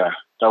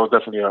 that was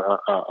definitely a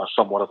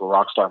somewhat of a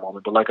rock star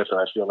moment. But like I said,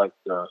 I feel like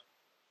the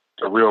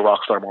real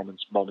rock star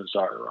moments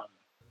are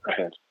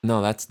ahead.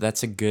 No,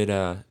 that's a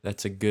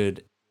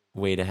good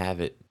way to have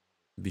it,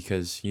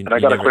 because And I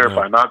got to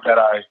clarify, not that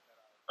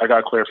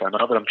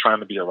I'm trying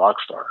to be a rock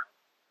star,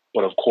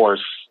 but of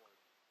course,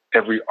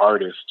 every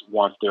artist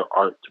wants their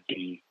art to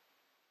be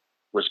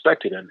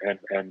respected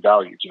and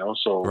valued.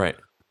 So right.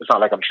 it's not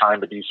like I'm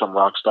trying to be some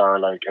rock star.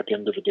 Like, at the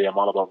end of the day, I'm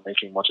all about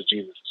making much of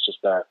Jesus. It's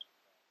just that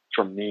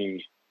for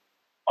me,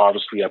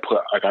 obviously,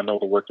 I know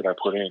the work that I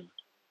put in.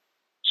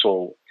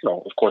 So,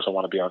 of course, I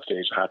want to be on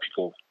stage and have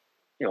people,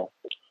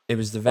 It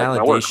was the like validation.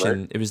 my work,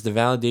 right? It was the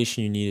validation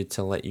you needed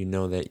to let you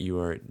know that you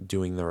are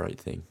doing the right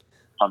thing.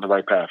 On the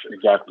right path,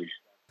 exactly.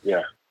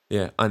 Yeah.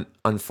 Yeah.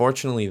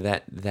 Unfortunately,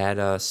 that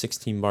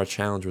 16-bar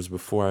challenge was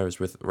before I was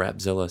with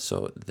Rapzilla,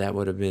 so that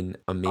would have been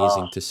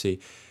amazing to see.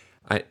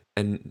 I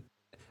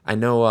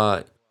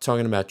know.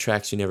 Talking about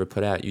tracks you never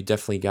put out, you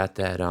definitely got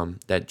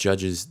that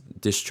Judge's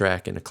diss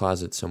track in a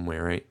closet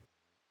somewhere, right?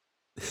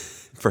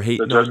 For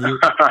hating on you.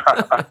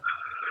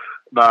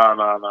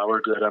 Nah,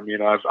 we're good. I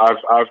mean,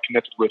 I've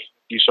connected with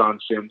Deshaun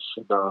Sims,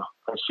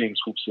 I've seen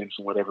Swoop Sims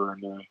and whatever,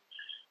 and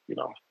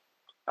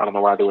I don't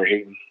know why they were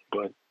hating,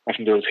 but I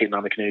think they was hating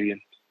on the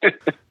Canadian.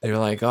 They were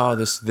like, "Oh,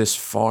 this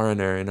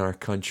foreigner in our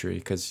country,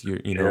 because you're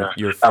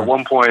at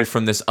one point you're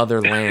from this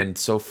other land,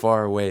 so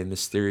far away,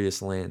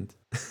 mysterious land."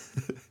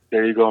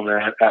 There you go,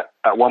 man.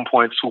 At one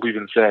point, Swoop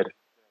even said,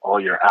 "Oh,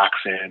 your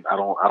accent. I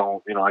don't.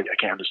 I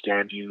can't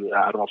understand you.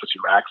 I don't know if it's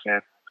your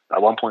accent."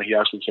 At one point, he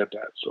actually said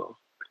that. So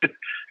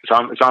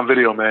it's on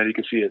video, man. You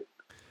can see it.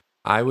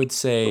 I would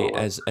say,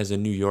 as a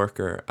New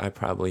Yorker, I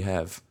probably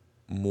have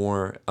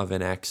more of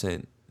an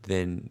accent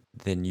than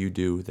you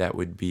do. That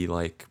would be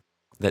like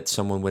that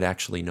someone would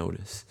actually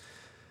notice.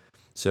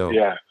 So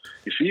yeah,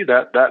 you see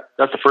that's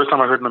the first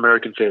time I heard an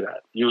American say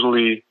that.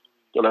 Usually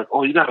they're like,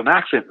 "Oh, you got an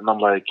accent," and I'm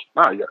like,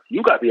 "Nah,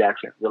 you got the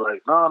accent." They're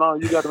like, "No,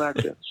 you got an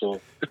accent." So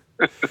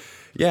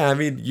yeah, I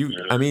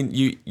mean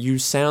you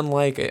sound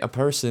like a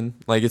person.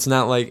 Like, it's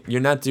not like you're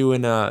not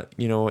doing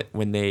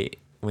when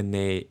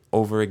they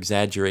over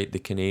exaggerate the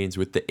Canadians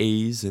with the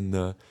A's and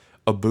the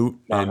a boot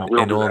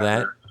and all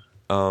that.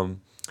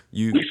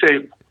 We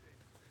say.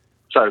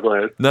 Sorry, go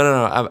ahead.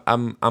 No.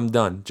 I'm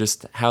done.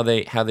 Just how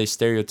they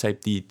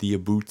stereotype the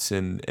boots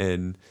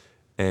and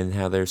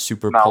how they're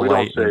super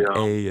polite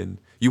and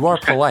you are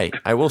polite.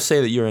 I will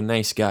say that you're a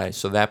nice guy.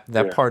 So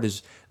that part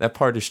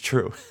is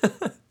true.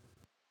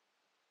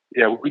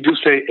 Yeah, we do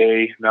say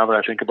A now that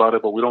I think about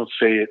it, but we don't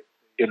say it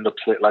in the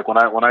play. Like when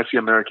I see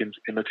Americans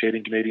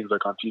imitating Canadians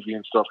like on TV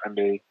and stuff, and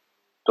the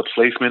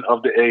placement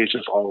of the A is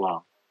just all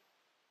wrong.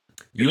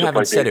 You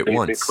haven't said it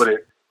once. They put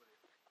it.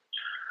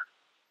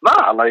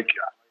 Nah, like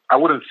I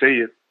wouldn't say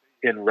it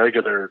in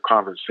regular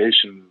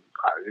conversation.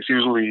 It's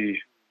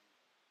usually,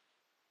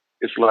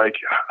 it's like,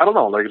 I don't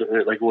know, like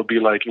it would be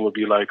like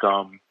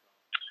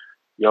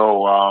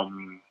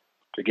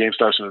the game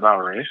starts in an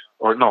hour, eh?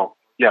 Or no,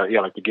 yeah,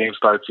 like the game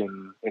starts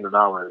in an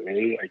hour,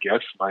 eh? I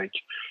guess like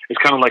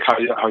it's kind of like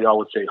how y'all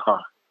would say,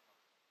 huh?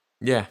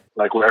 Yeah.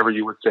 Like wherever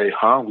you would say,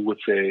 huh, we would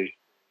say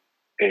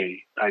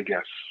a, I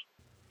guess.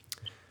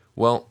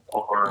 Well,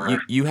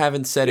 you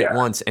haven't said it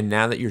once, and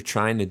now that you're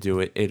trying to do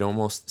it, it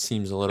almost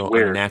seems a little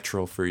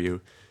unnatural for you.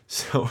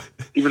 So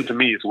even to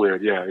me, it's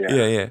weird. Yeah.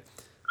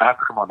 I have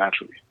to come on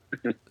naturally.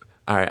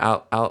 All right,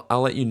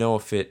 I'll let you know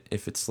if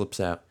it slips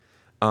out.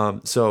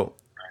 So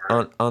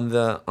on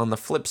the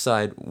flip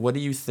side, what do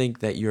you think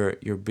that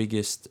your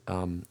biggest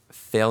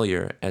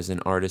failure as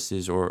an artist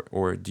is,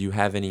 or do you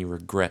have any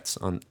regrets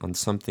on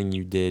something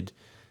you did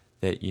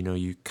that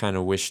you kind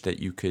of wish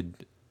that you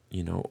could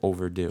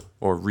overdo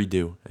or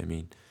redo? I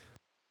mean,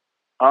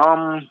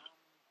 I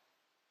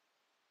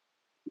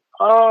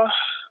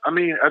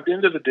mean, at the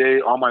end of the day,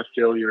 all my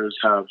failures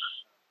have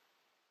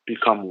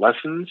become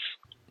lessons.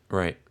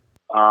 Right.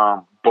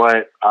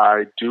 But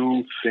I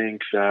do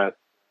think that,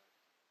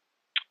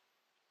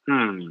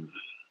 trying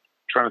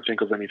to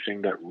think of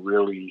anything that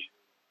really,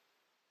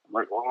 I'm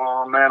like,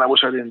 oh man, I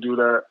wish I didn't do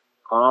that.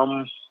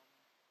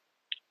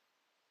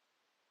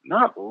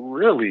 Not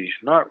really.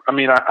 I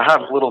mean, I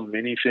have little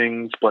mini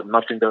things, but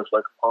nothing that's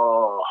like,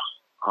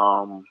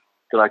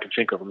 that I can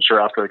think of. I'm sure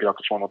after I get off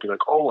the phone, I'll be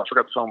like, oh, I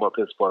forgot to tell them about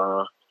this.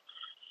 But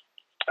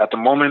at the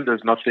moment,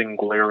 there's nothing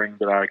glaring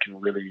that I can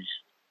really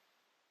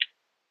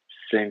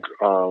think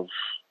of.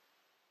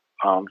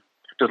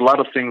 There's a lot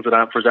of things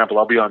that for example,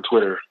 I'll be on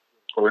Twitter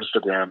or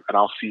Instagram and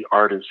I'll see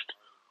artists,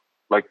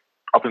 like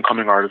up and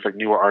coming artists, like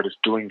newer artists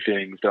doing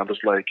things that I'm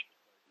just like,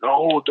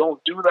 no,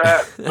 don't do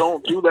that.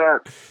 Don't do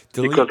that.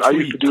 Because I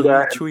used to do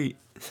that. Tweet.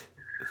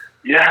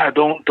 Yeah,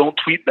 don't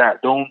tweet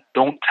that. Don't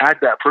tag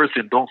that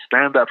person. Don't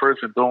spam that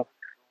person. Don't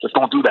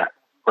do that.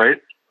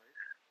 Right?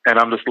 And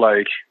I'm just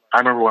like, I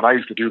remember when I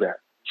used to do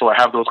that. So I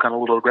have those kind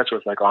of little regrets where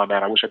it's like, oh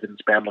man, I wish I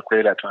didn't spam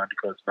Lecrae that time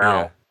because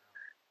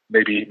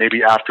maybe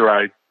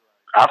afterwards,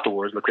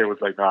 Leclerc was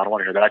like, no, I don't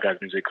want to hear that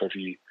guy's music because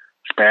he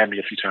spammed me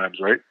a few times,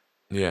 right?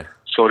 Yeah.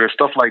 So there's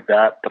stuff like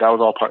that, but that was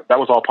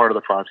all part of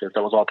the process.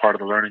 That was all part of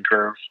the learning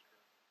curve.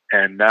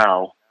 And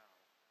now,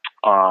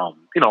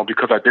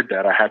 because I did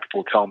that, I had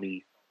people tell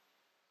me,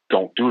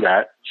 don't do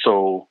that.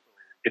 So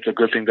it's a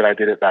good thing that I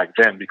did it back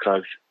then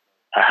because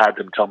I had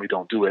them tell me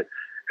don't do it.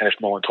 And if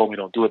no one told me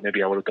don't do it,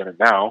 maybe I would have done it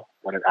now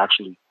when it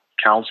actually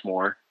counts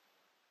more.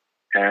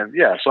 And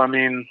yeah, so I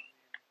mean,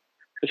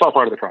 it's all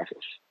part of the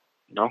process,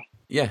 you know?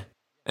 Yeah.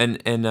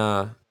 And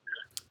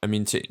I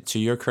mean, to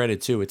your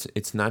credit too,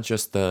 it's not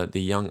just the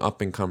young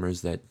up and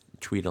comers that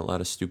tweet a lot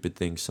of stupid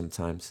things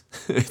sometimes.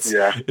 It's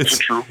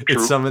true.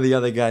 It's some of the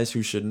other guys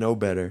who should know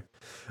better.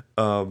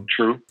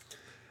 True.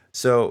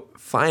 So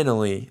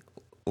finally,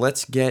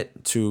 let's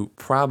get to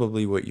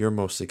probably what you're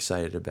most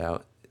excited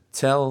about.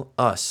 Tell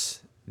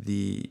us,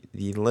 the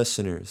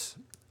listeners,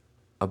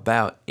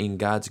 about In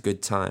God's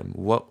Good Time.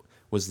 What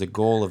was the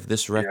goal of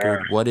this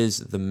record? Yeah. What is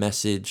the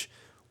message?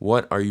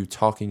 What are you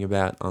talking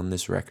about on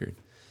this record?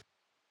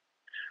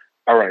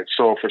 All right.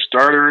 So for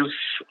starters,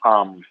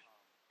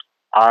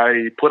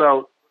 I put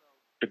out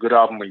the Good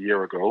album a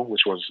year ago,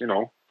 which was,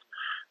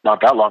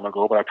 not that long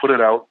ago, but I put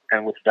it out.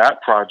 And with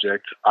that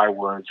project, I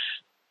was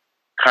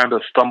kind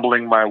of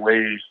stumbling my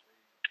way.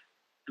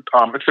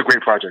 It's a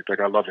great project. Like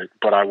I love it,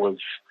 but I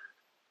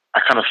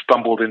kind of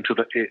stumbled into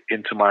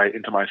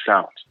my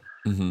sound.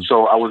 Mm-hmm.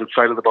 So I was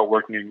excited about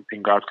working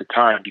in God's Good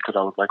Time because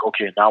I was like,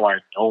 okay, now I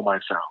know my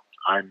sound.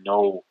 I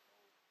know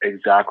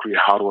exactly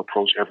how to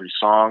approach every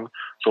song.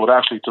 So it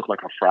actually took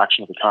like a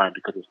fraction of the time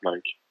because it's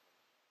like,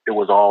 it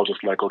was all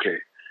just like, okay,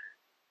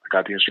 I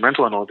got the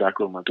instrumental. I know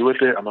exactly what I'm going to do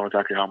with it. I know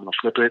exactly how I'm going to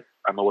flip it.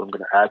 I know what I'm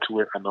going to add to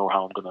it. I know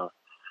how I'm going to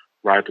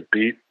ride the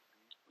beat.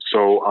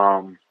 So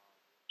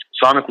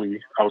sonically,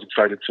 I was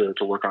excited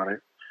to work on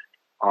it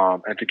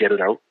and to get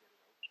it out.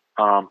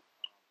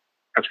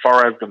 As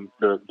far as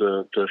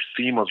the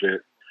theme of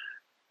it,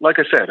 like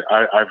I said,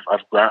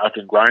 I've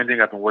been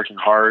grinding. I've been working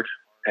hard,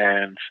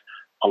 and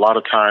a lot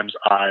of times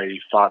I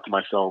thought to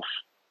myself,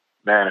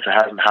 man, if it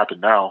hasn't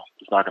happened now,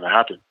 it's not going to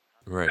happen.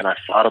 Right. And I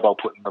thought about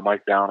putting the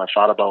mic down. I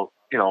thought about,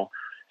 you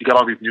got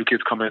all these new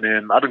kids coming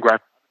in. I've been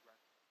grinding.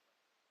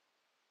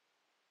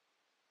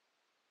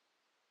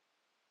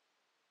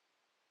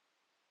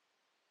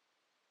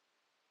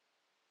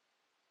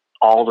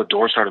 All the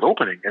doors started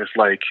opening, and it's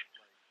like,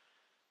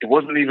 it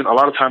wasn't even, a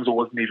lot of times it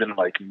wasn't even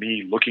like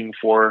me looking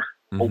for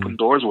open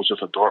doors. It was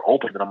just a door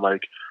opened, and I'm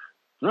like,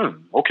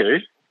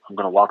 okay, I'm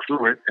going to walk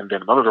through it. And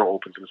then another door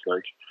opens, and it's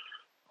like,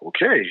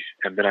 okay.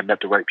 And then I met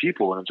the right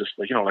people, and I'm just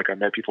like, I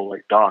met people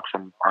like Doc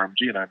from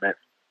RMG, and I met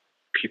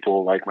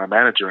people like my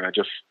manager, and I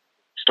just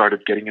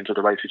started getting into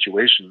the right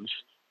situations.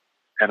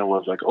 And it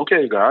was like,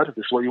 okay, God,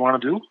 this is what you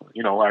want to do?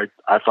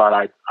 I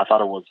thought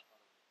it was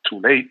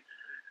too late.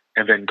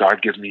 And then God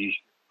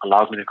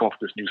allows me to come up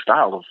with this new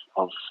style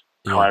of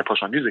how I approach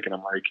my music. And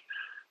I'm like,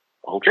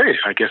 okay,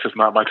 I guess it's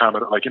not my time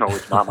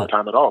it's not my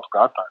time at all. It's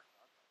God's time.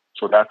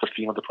 So that's the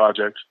theme of the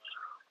project.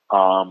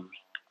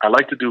 I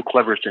like to do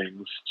clever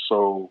things.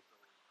 So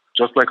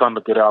just like on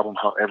the Good album,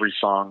 how every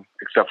song,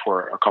 except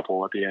for a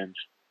couple at the end,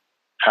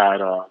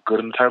 had a good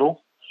in the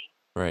title.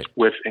 Right.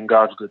 With In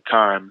God's Good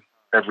Time,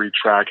 every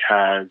track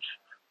has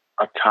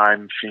a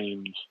time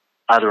themed,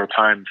 either a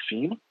time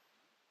theme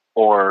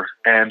or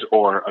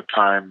a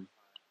time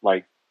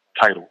like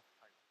title.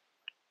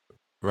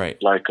 Right.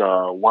 Like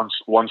one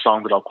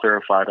song that I'll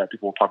clarify that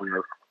people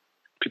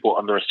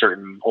under a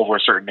certain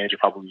age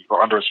probably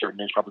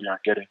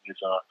aren't getting is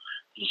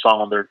there's a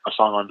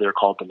song on there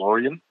called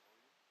DeLorean,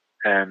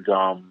 and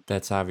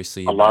that's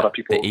obviously a lot of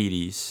people, the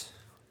 80s.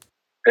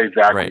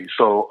 Exactly. Right.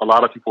 So a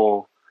lot of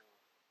people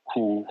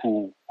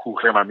who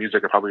hear my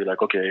music are probably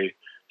like, okay,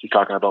 he's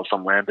talking about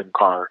some random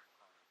car,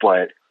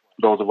 but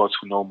those of us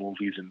who know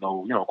movies and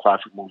know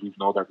classic movies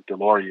know that the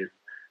DeLorean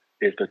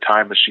is the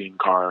time machine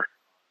car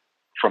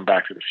from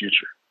Back to the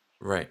Future.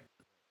 Right.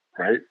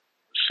 Right.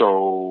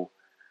 So,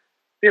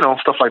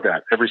 stuff like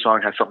that. Every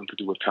song has something to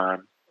do with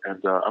time.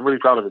 And I'm really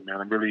proud of it,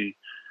 man. I'm really,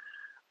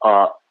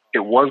 it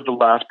was the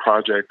last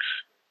project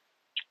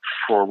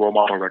for Role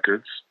Model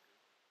Records.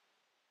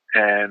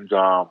 And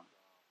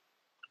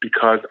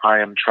because I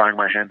am trying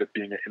my hand at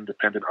being an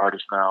independent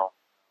artist now,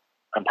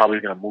 I'm probably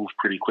going to move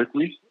pretty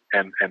quickly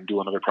and do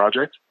another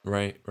project.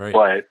 Right.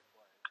 But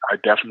I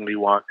definitely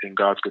want In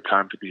God's Good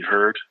Time to be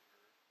heard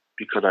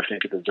because I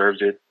think it deserves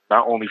it,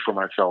 not only for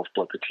myself,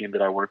 but the team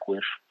that I work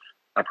with,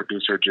 my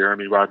producer,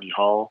 Jeremy Rodney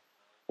Hall,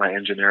 my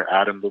engineer,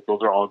 Adam. Those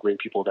are all great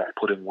people that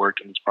put in work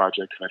in this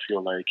project, and I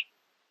feel like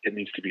it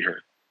needs to be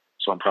heard.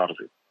 So I'm proud of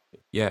it.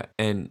 Yeah,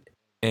 and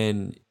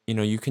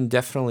you can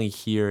definitely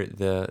hear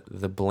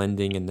the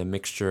blending and the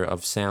mixture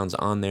of sounds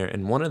on there.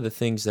 And one of the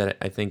things that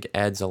I think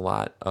adds a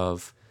lot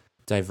of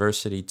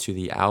diversity to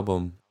the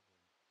album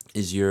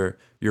is your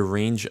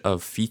range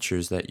of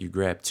features that you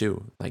grab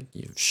too. Like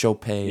you have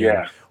Chopin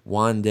and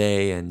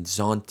Wande and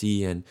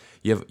Zonti, and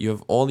you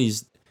have all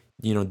these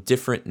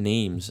different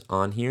names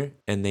on here,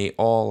 and they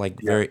all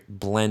very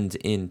blend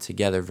in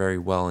together very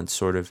well and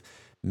sort of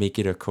make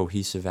it a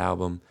cohesive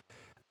album.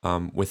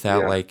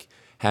 without Yeah. like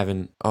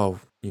having,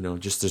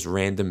 just this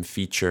random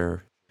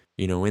feature,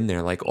 in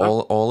there. Like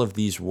Uh-huh. all of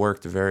these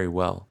worked very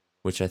well,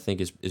 which I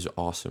think is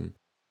awesome.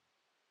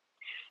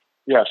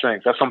 Yeah,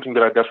 thanks. That's something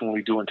that I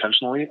definitely do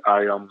intentionally.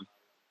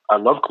 I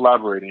love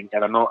collaborating,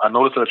 and I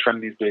notice that a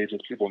trend these days is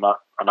people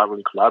are not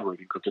really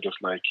collaborating because they're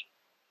just like,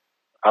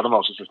 I don't know,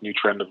 it's just this new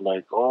trend of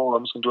like, oh,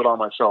 I'm just gonna do it all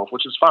myself,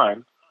 which is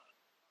fine.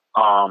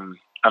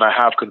 And I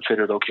have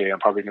considered, okay, I'm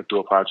probably gonna do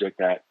a project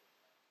that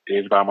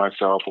is by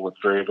myself or with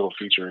very little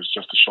features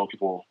just to show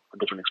people a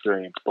different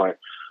experience. But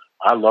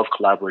I love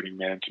collaborating,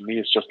 man. To me,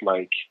 it's just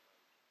like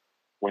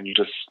when you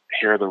just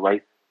hear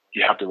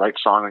you have the right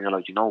song, and you're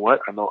like, you know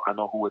what? I know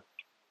who would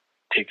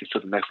take this to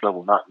the next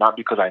level. Not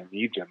because I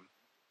need them,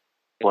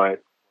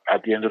 but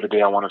at the end of the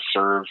day, I want to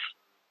serve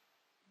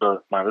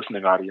my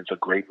listening audience a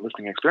great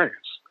listening experience.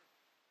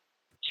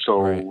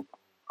 Right. So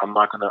I'm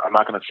not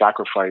gonna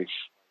sacrifice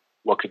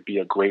what could be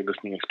a great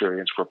listening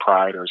experience for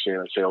pride or say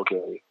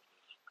okay,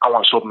 I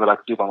want to show them that I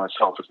could do it by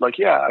myself. It's like,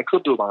 yeah, I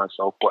could do it by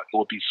myself, but it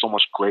would be so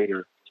much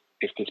greater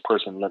if this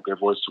person lent their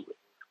voice to it.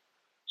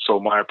 So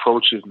my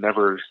approach is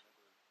never,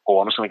 oh,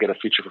 I'm just gonna get a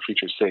feature for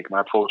feature's sake. My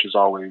approach is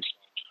always,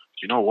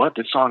 you know what,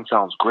 this song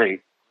sounds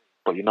great,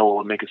 but you know what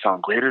would make it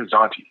sound greater?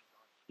 Zonti.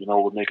 You know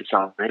what would make it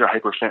sound greater?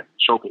 Hyper Fenton.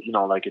 Choke it.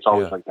 Like it's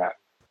always Yeah. like that.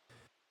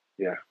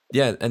 Yeah.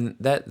 Yeah, and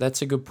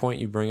that's a good point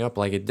you bring up.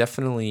 Like it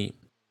definitely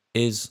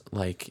is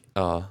like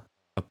a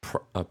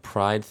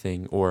pride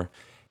thing, or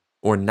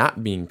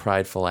not being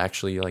prideful,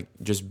 actually, like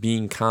just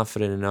being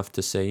confident enough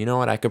to say, you know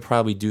what, I could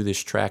probably do this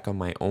track on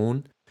my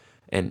own.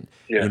 And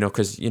Yeah.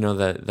 because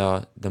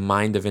the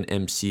mind of an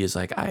MC is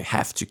like, I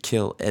have to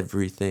kill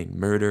everything,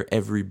 murder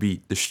every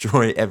beat,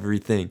 destroy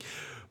everything.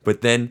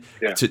 But then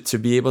Yeah. to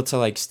be able to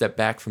like step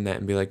back from that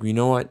and be like, you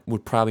know what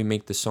would probably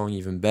make the song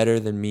even better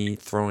than me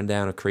throwing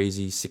down a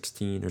crazy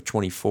 16 or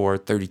 24,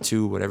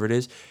 32, whatever it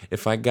is,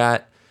 if I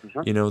got,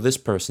 Hmm. this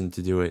person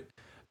to do it.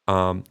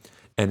 Um,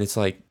 and it's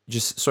like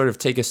just sort of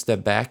take a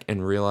step back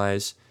and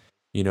realize,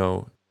 you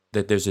know,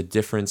 that there's a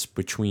difference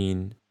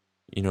between,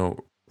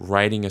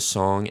 writing a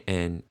song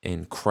and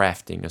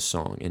crafting a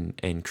song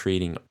and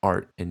creating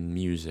art and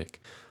music.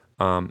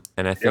 And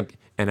I Yep. think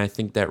and I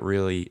think that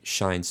really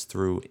shines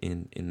through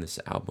in this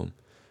album.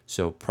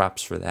 So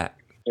props for that.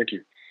 Thank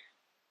you.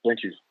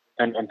 Thank you.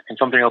 And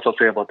something else I'll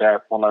say about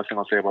that. One last thing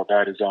I'll say about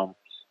that is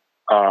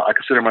I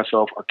consider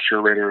myself a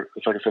curator.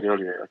 It's like I said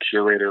earlier, a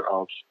curator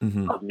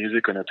Hmm. of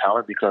music and of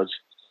talent because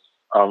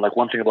like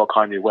one thing about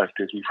Kanye West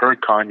is we've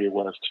heard Kanye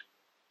West.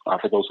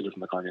 For those who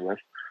listen to Kanye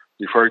West,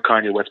 we've heard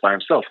Kanye West by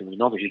himself, and we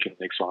know that he can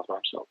make songs by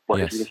himself.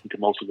 But if you Yes. listen to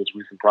most of his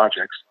recent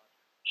projects,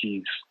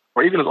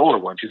 or even his older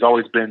ones, he's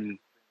always been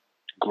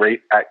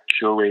great at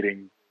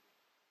curating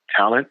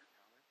talent.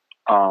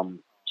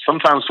 Um,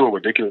 Sometimes to a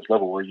ridiculous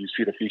level where you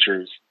see the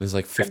features There's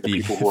like and the 50,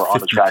 people who are on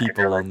the 50 track, and they're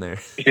people like, on there.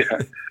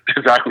 yeah,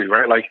 exactly,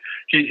 right? Like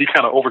he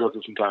kind of overdoes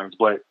it sometimes,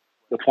 but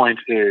the point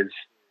is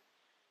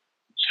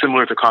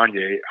similar to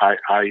Kanye. I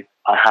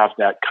have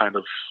that kind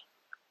of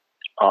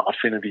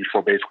affinity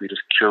for basically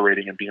just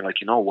curating and being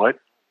like, you know what?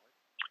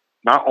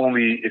 Not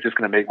only is this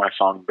going to make my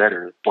song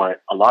better,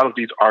 but a lot of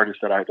these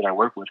artists that I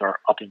work with are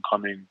up and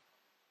coming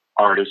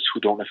artists who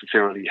don't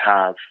necessarily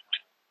have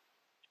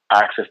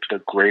access to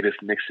the greatest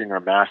mixing or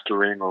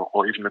mastering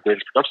or even the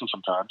greatest production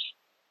sometimes.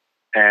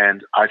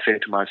 And I say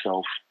to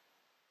myself,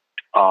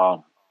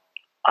 um,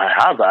 I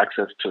have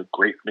access to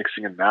great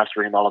mixing and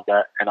mastering and all of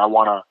that, and I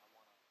wanna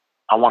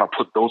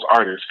put those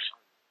artists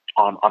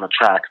on a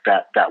track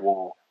that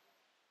will,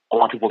 I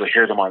want people to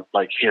hear them on,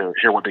 like, hear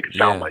what they can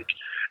sound Yeah. like.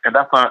 And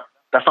that's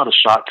not a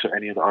shot to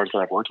any of the artists that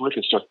I've worked with.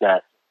 It's just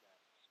that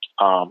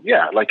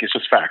yeah, like it's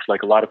just facts.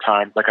 Like a lot of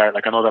times, like I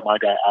know that my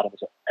guy Adam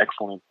is an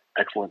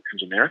excellent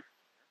engineer,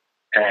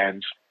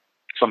 and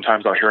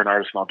sometimes I'll hear an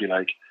artist and I'll be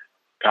like,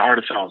 the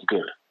artist sounds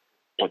good,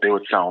 but they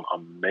would sound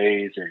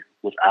amazing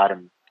with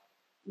Adam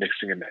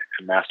mixing and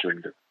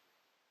mastering them,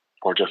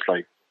 or just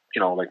like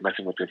like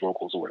messing with their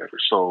vocals or whatever.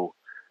 So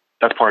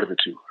that's part of it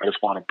too. I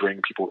just want to bring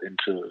people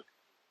into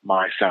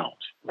my sound,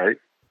 right?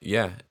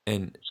 Yeah.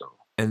 And So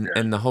and yeah,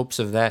 and the hopes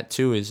of that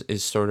too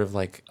is sort of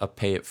like a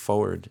pay it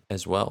forward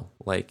as well.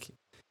 Like,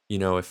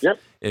 if yep,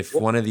 yep,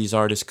 one of these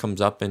artists comes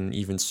up and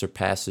even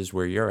surpasses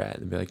where you're at,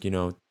 and be like, they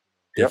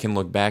yep. can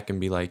look back and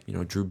be like,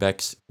 Drew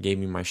Beck's gave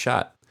me my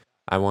shot.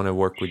 I want to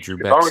work with Drew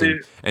It's Beck's already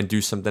and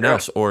do something yeah,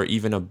 else. Or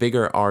even a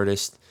bigger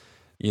artist,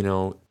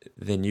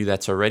 than you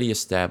that's already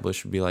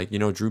established would be like,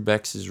 Drew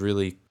Beck's is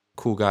really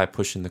cool guy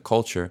pushing the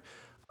culture.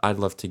 I'd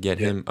love to get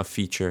yeah. him a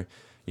feature,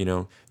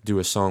 do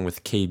a song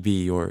with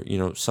KB or,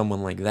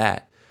 someone like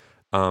that.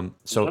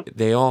 So Hmm.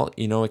 they all,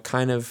 it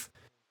kind of,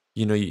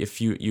 if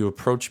you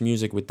approach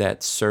music with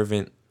that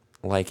servant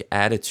like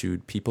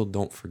attitude, people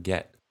don't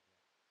forget.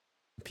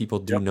 People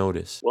do Yep.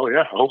 notice. Well,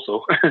 yeah, I hope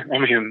so. I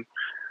mean,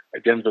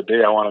 at the end of the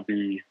day,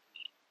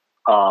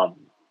 um,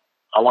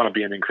 I want to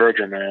be an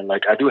encourager, man.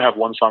 Like I do have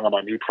one song on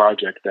my new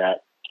project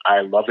that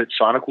I love it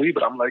sonically,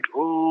 but I'm like,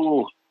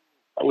 oh,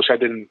 I wish I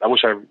didn't. I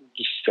wish I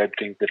just said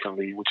things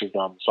differently. Which is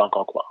a song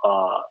called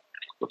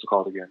what's it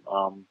called again?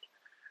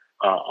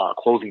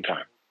 Closing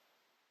time.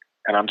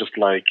 And I'm just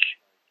like,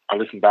 I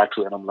listen back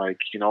to it and I'm like,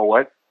 you know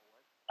what?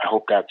 I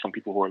hope that some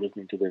people who are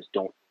listening to this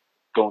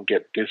don't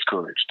get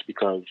discouraged,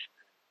 because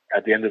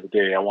at the end of the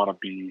day, I want to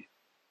be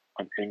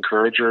an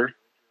encourager.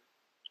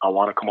 I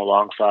want to come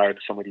alongside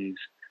some of these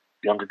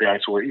younger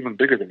guys who are even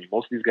bigger than me.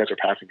 Most of these guys are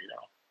passing me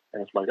now.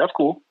 And it's like, that's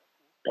cool.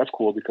 That's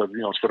cool because,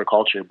 it's for the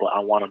culture, but I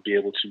want to be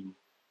able to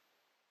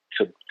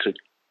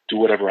do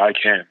whatever I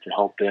can to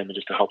help them and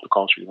just to help the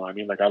culture. You know what I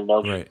mean? Like, I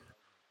love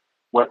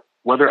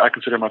whether I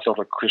consider myself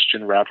a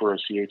Christian rapper or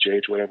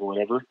CHH,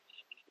 whatever,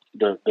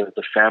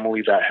 the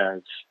family that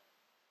has,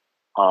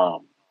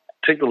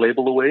 take the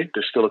label away,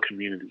 there's still a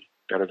community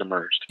that has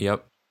emerged.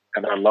 Yep.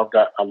 And I love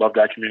that. I love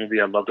that community.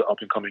 I love the up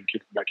and coming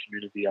kids in that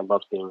community. I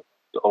love the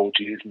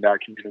OGs in that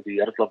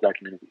community. I just love that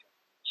community.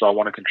 So I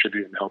want to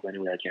contribute and help any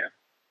way I can.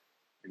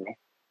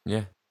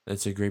 Yeah,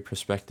 that's a great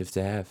perspective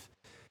to have.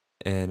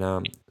 And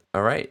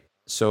all right,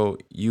 so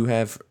you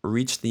have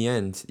reached the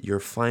end. Your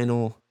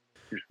final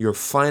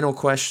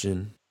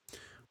question: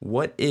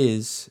 what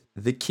is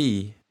the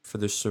key for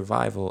the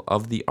survival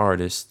of the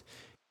artist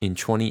in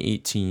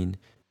 2018,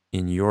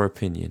 in your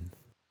opinion?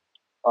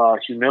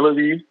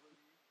 Humility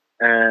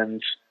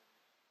and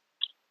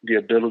the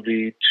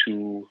ability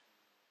to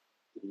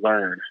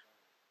learn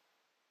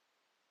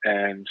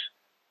and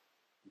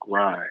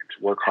grind,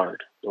 work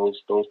hard. Those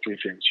three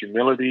things.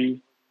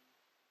 Humility.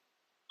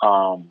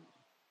 I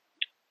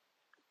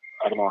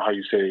don't know how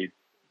you say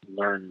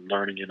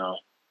learning in a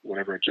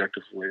whatever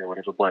adjective way or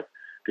whatever, but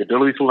the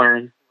ability to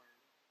learn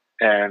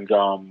and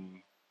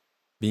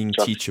being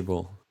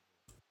teachable.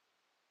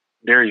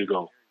 There you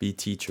go. Be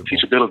teachable.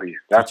 Teachability.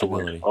 That's the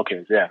word.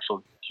 Okay, yeah.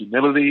 So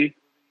humility,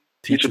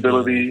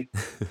 teachability,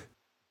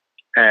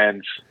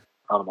 and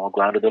I don't know,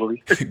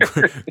 grindability.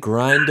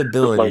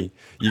 Grindability. Like,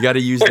 you got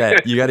to use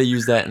that. You got to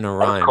use that in a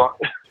rhyme.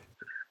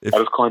 I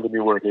just coined a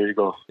new word. There you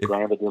go.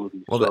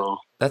 Grindability.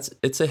 Well,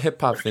 it's a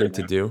hip hop thing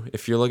to do.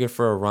 If you're looking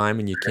for a rhyme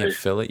and you can't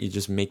fill it, you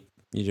just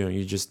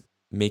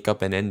make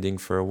up an ending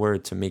for a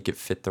word to make it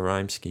fit the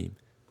rhyme scheme.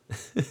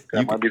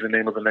 That might be the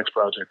name of the next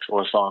project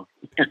or a song.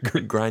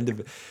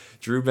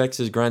 Drew Beck's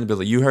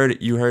Grindability. You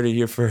heard it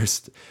here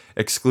first.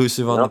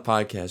 Exclusive on the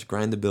podcast.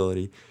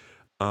 Grindability.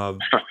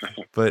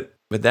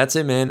 But that's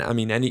it, man. I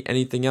mean,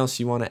 anything else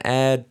you want to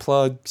add,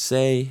 plug,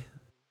 say,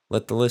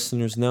 let the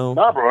listeners know?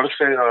 Nah, bro.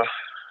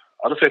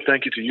 I'll just say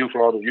thank you to you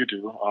for all that you do.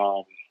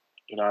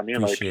 You know what I mean?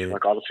 Appreciate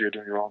like obviously you're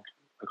doing your own.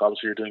 Like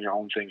obviously you're doing your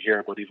own thing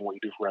here, but even what you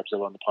do for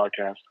Rapzilla on the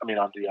podcast. I mean,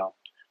 on the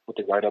with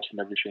the write ups and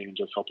everything, and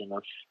just helping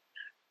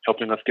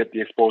us get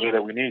the exposure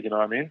that we need. You know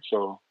what I mean?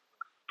 So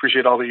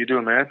appreciate all that you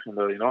do, man.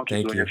 And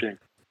keep doing your thing.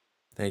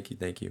 Thank you.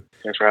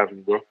 Thanks for having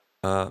me,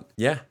 bro.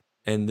 Yeah,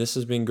 and this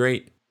has been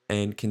great.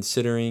 And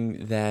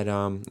considering that,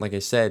 like I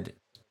said,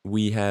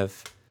 we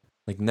have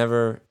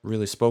never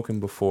really spoken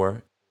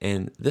before,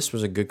 and this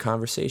was a good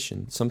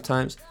conversation.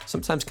 Sometimes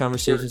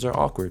conversations are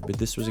awkward, but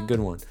this was a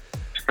good one.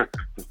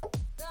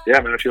 Yeah,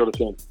 man, I feel the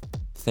same.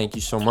 Thank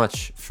you so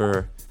much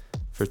for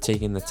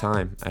taking the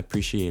time. I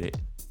appreciate it.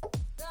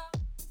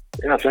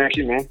 Yeah, thank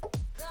you, man.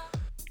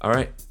 All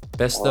right.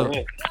 Best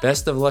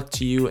of luck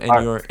to you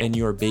and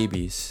your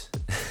babies.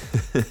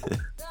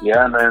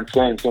 Yeah, man.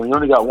 Same. So you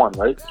only got one,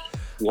 right?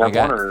 You have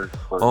one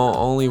or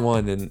only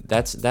one, and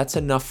that's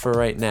enough for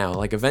right now.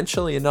 Like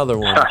eventually another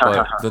one,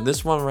 but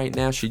this one right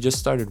now, she just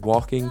started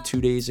walking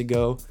 2 days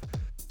ago,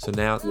 so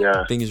now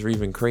things are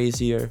even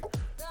crazier.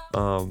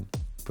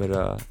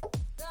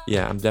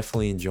 Yeah, I'm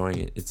definitely enjoying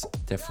it. It's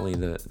definitely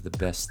the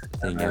best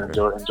thing ever.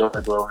 Enjoy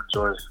it, bro.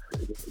 Enjoy.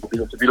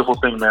 It's a beautiful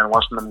thing, man.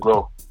 Watching them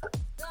grow.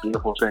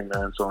 Beautiful thing,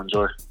 man. So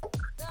enjoy.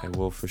 I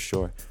will for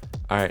sure.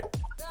 All right.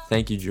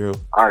 Thank you, Drew.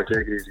 All right,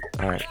 take it easy.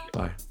 All right,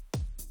 bye.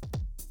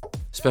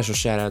 Special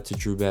shout out to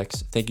Drew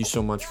Becks. Thank you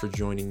so much for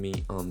joining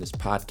me on this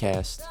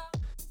podcast.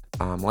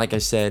 Like I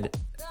said,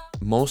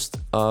 most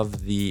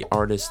of the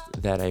artists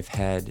that I've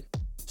had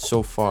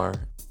so far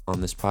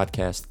on this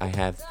podcast, I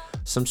have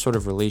some sort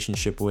of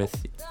relationship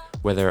with,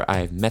 whether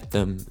I've met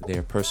them,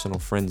 they're personal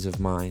friends of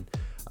mine,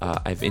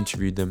 I've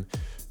interviewed them.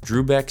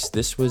 Drew Becks,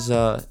 this was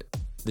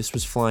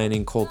flying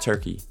in cold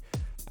turkey.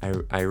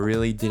 I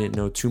really didn't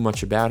know too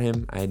much about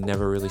him. I had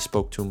never really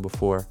spoke to him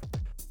before.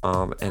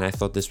 And I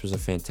thought this was a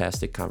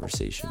fantastic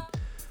conversation.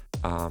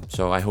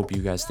 So I hope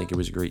you guys think it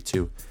was great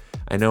too.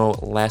 I know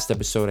last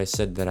episode I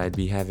said that I'd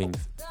be having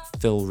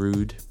Phil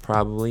Rude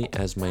probably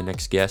as my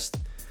next guest,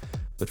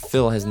 but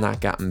Phil has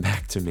not gotten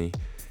back to me,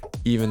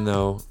 even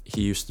though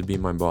he used to be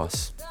my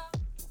boss.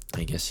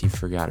 I guess he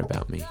forgot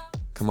about me.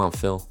 Come on,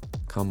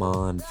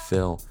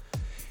 Phil.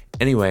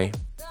 Anyway,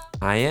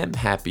 I am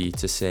happy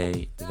to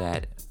say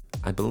that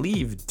I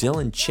believe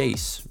Dylan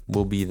Chase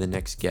will be the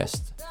next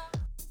guest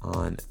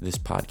on this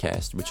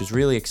podcast, which is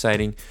really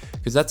exciting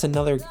because that's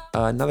another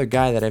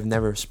guy that I've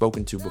never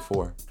spoken to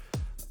before.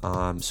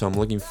 So I'm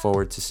looking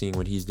forward to seeing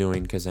what he's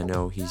doing because I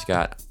know he's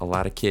got a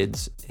lot of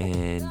kids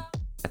and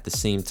at the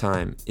same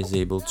time is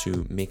able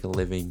to make a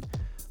living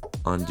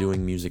on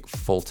doing music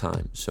full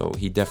time. So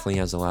he definitely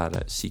has a lot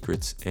of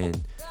secrets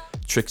and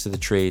tricks of the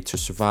trade to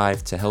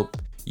survive, to help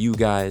you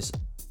guys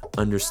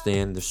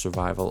understand the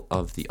survival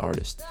of the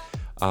artist.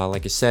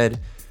 Like I said,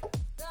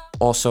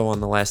 also on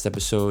the last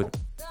episode,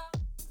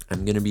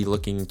 I'm going to be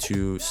looking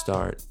to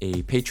start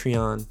a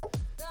Patreon.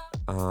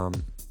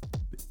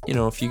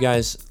 If you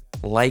guys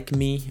like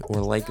me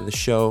or like the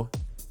show,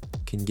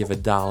 can give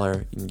 $1,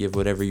 you can give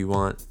whatever you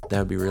want. That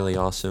would be really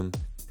awesome.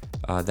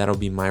 That'll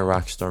be my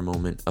rock star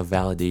moment of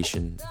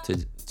validation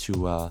to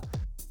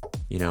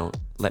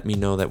let me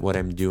know that what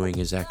I'm doing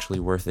is actually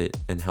worth it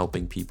and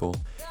helping people.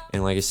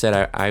 And like I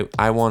said,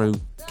 I want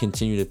to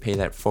continue to pay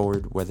that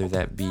forward, whether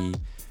that be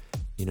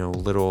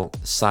little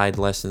side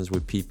lessons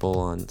with people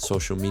on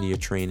social media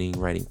training,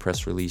 writing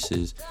press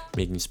releases,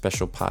 making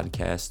special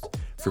podcasts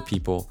for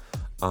people.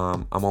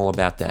 I'm all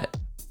about that.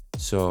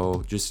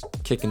 So just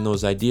kicking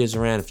those ideas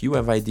around. If you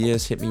have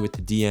ideas, hit me with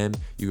the DM.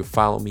 You can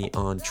follow me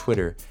on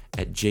Twitter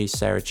at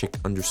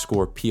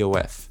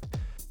jsarachik_POF.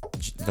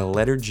 The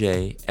letter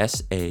J,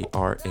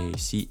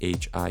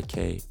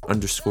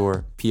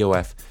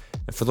 SARACHIK_POF.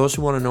 And for those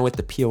who want to know what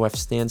the POF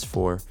stands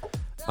for,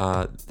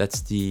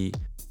 that's the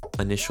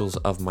initials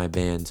of my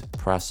band,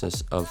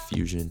 Process of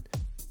Fusion.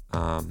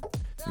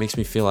 Makes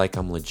me feel like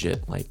I'm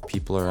legit, like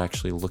people are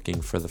actually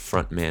looking for the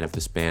front man of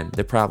this band.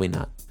 They're probably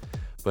not.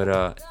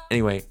 But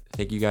anyway,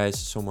 thank you guys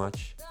so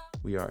much.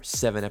 We are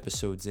 7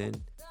 episodes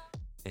in,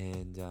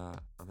 and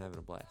I'm having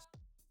a blast.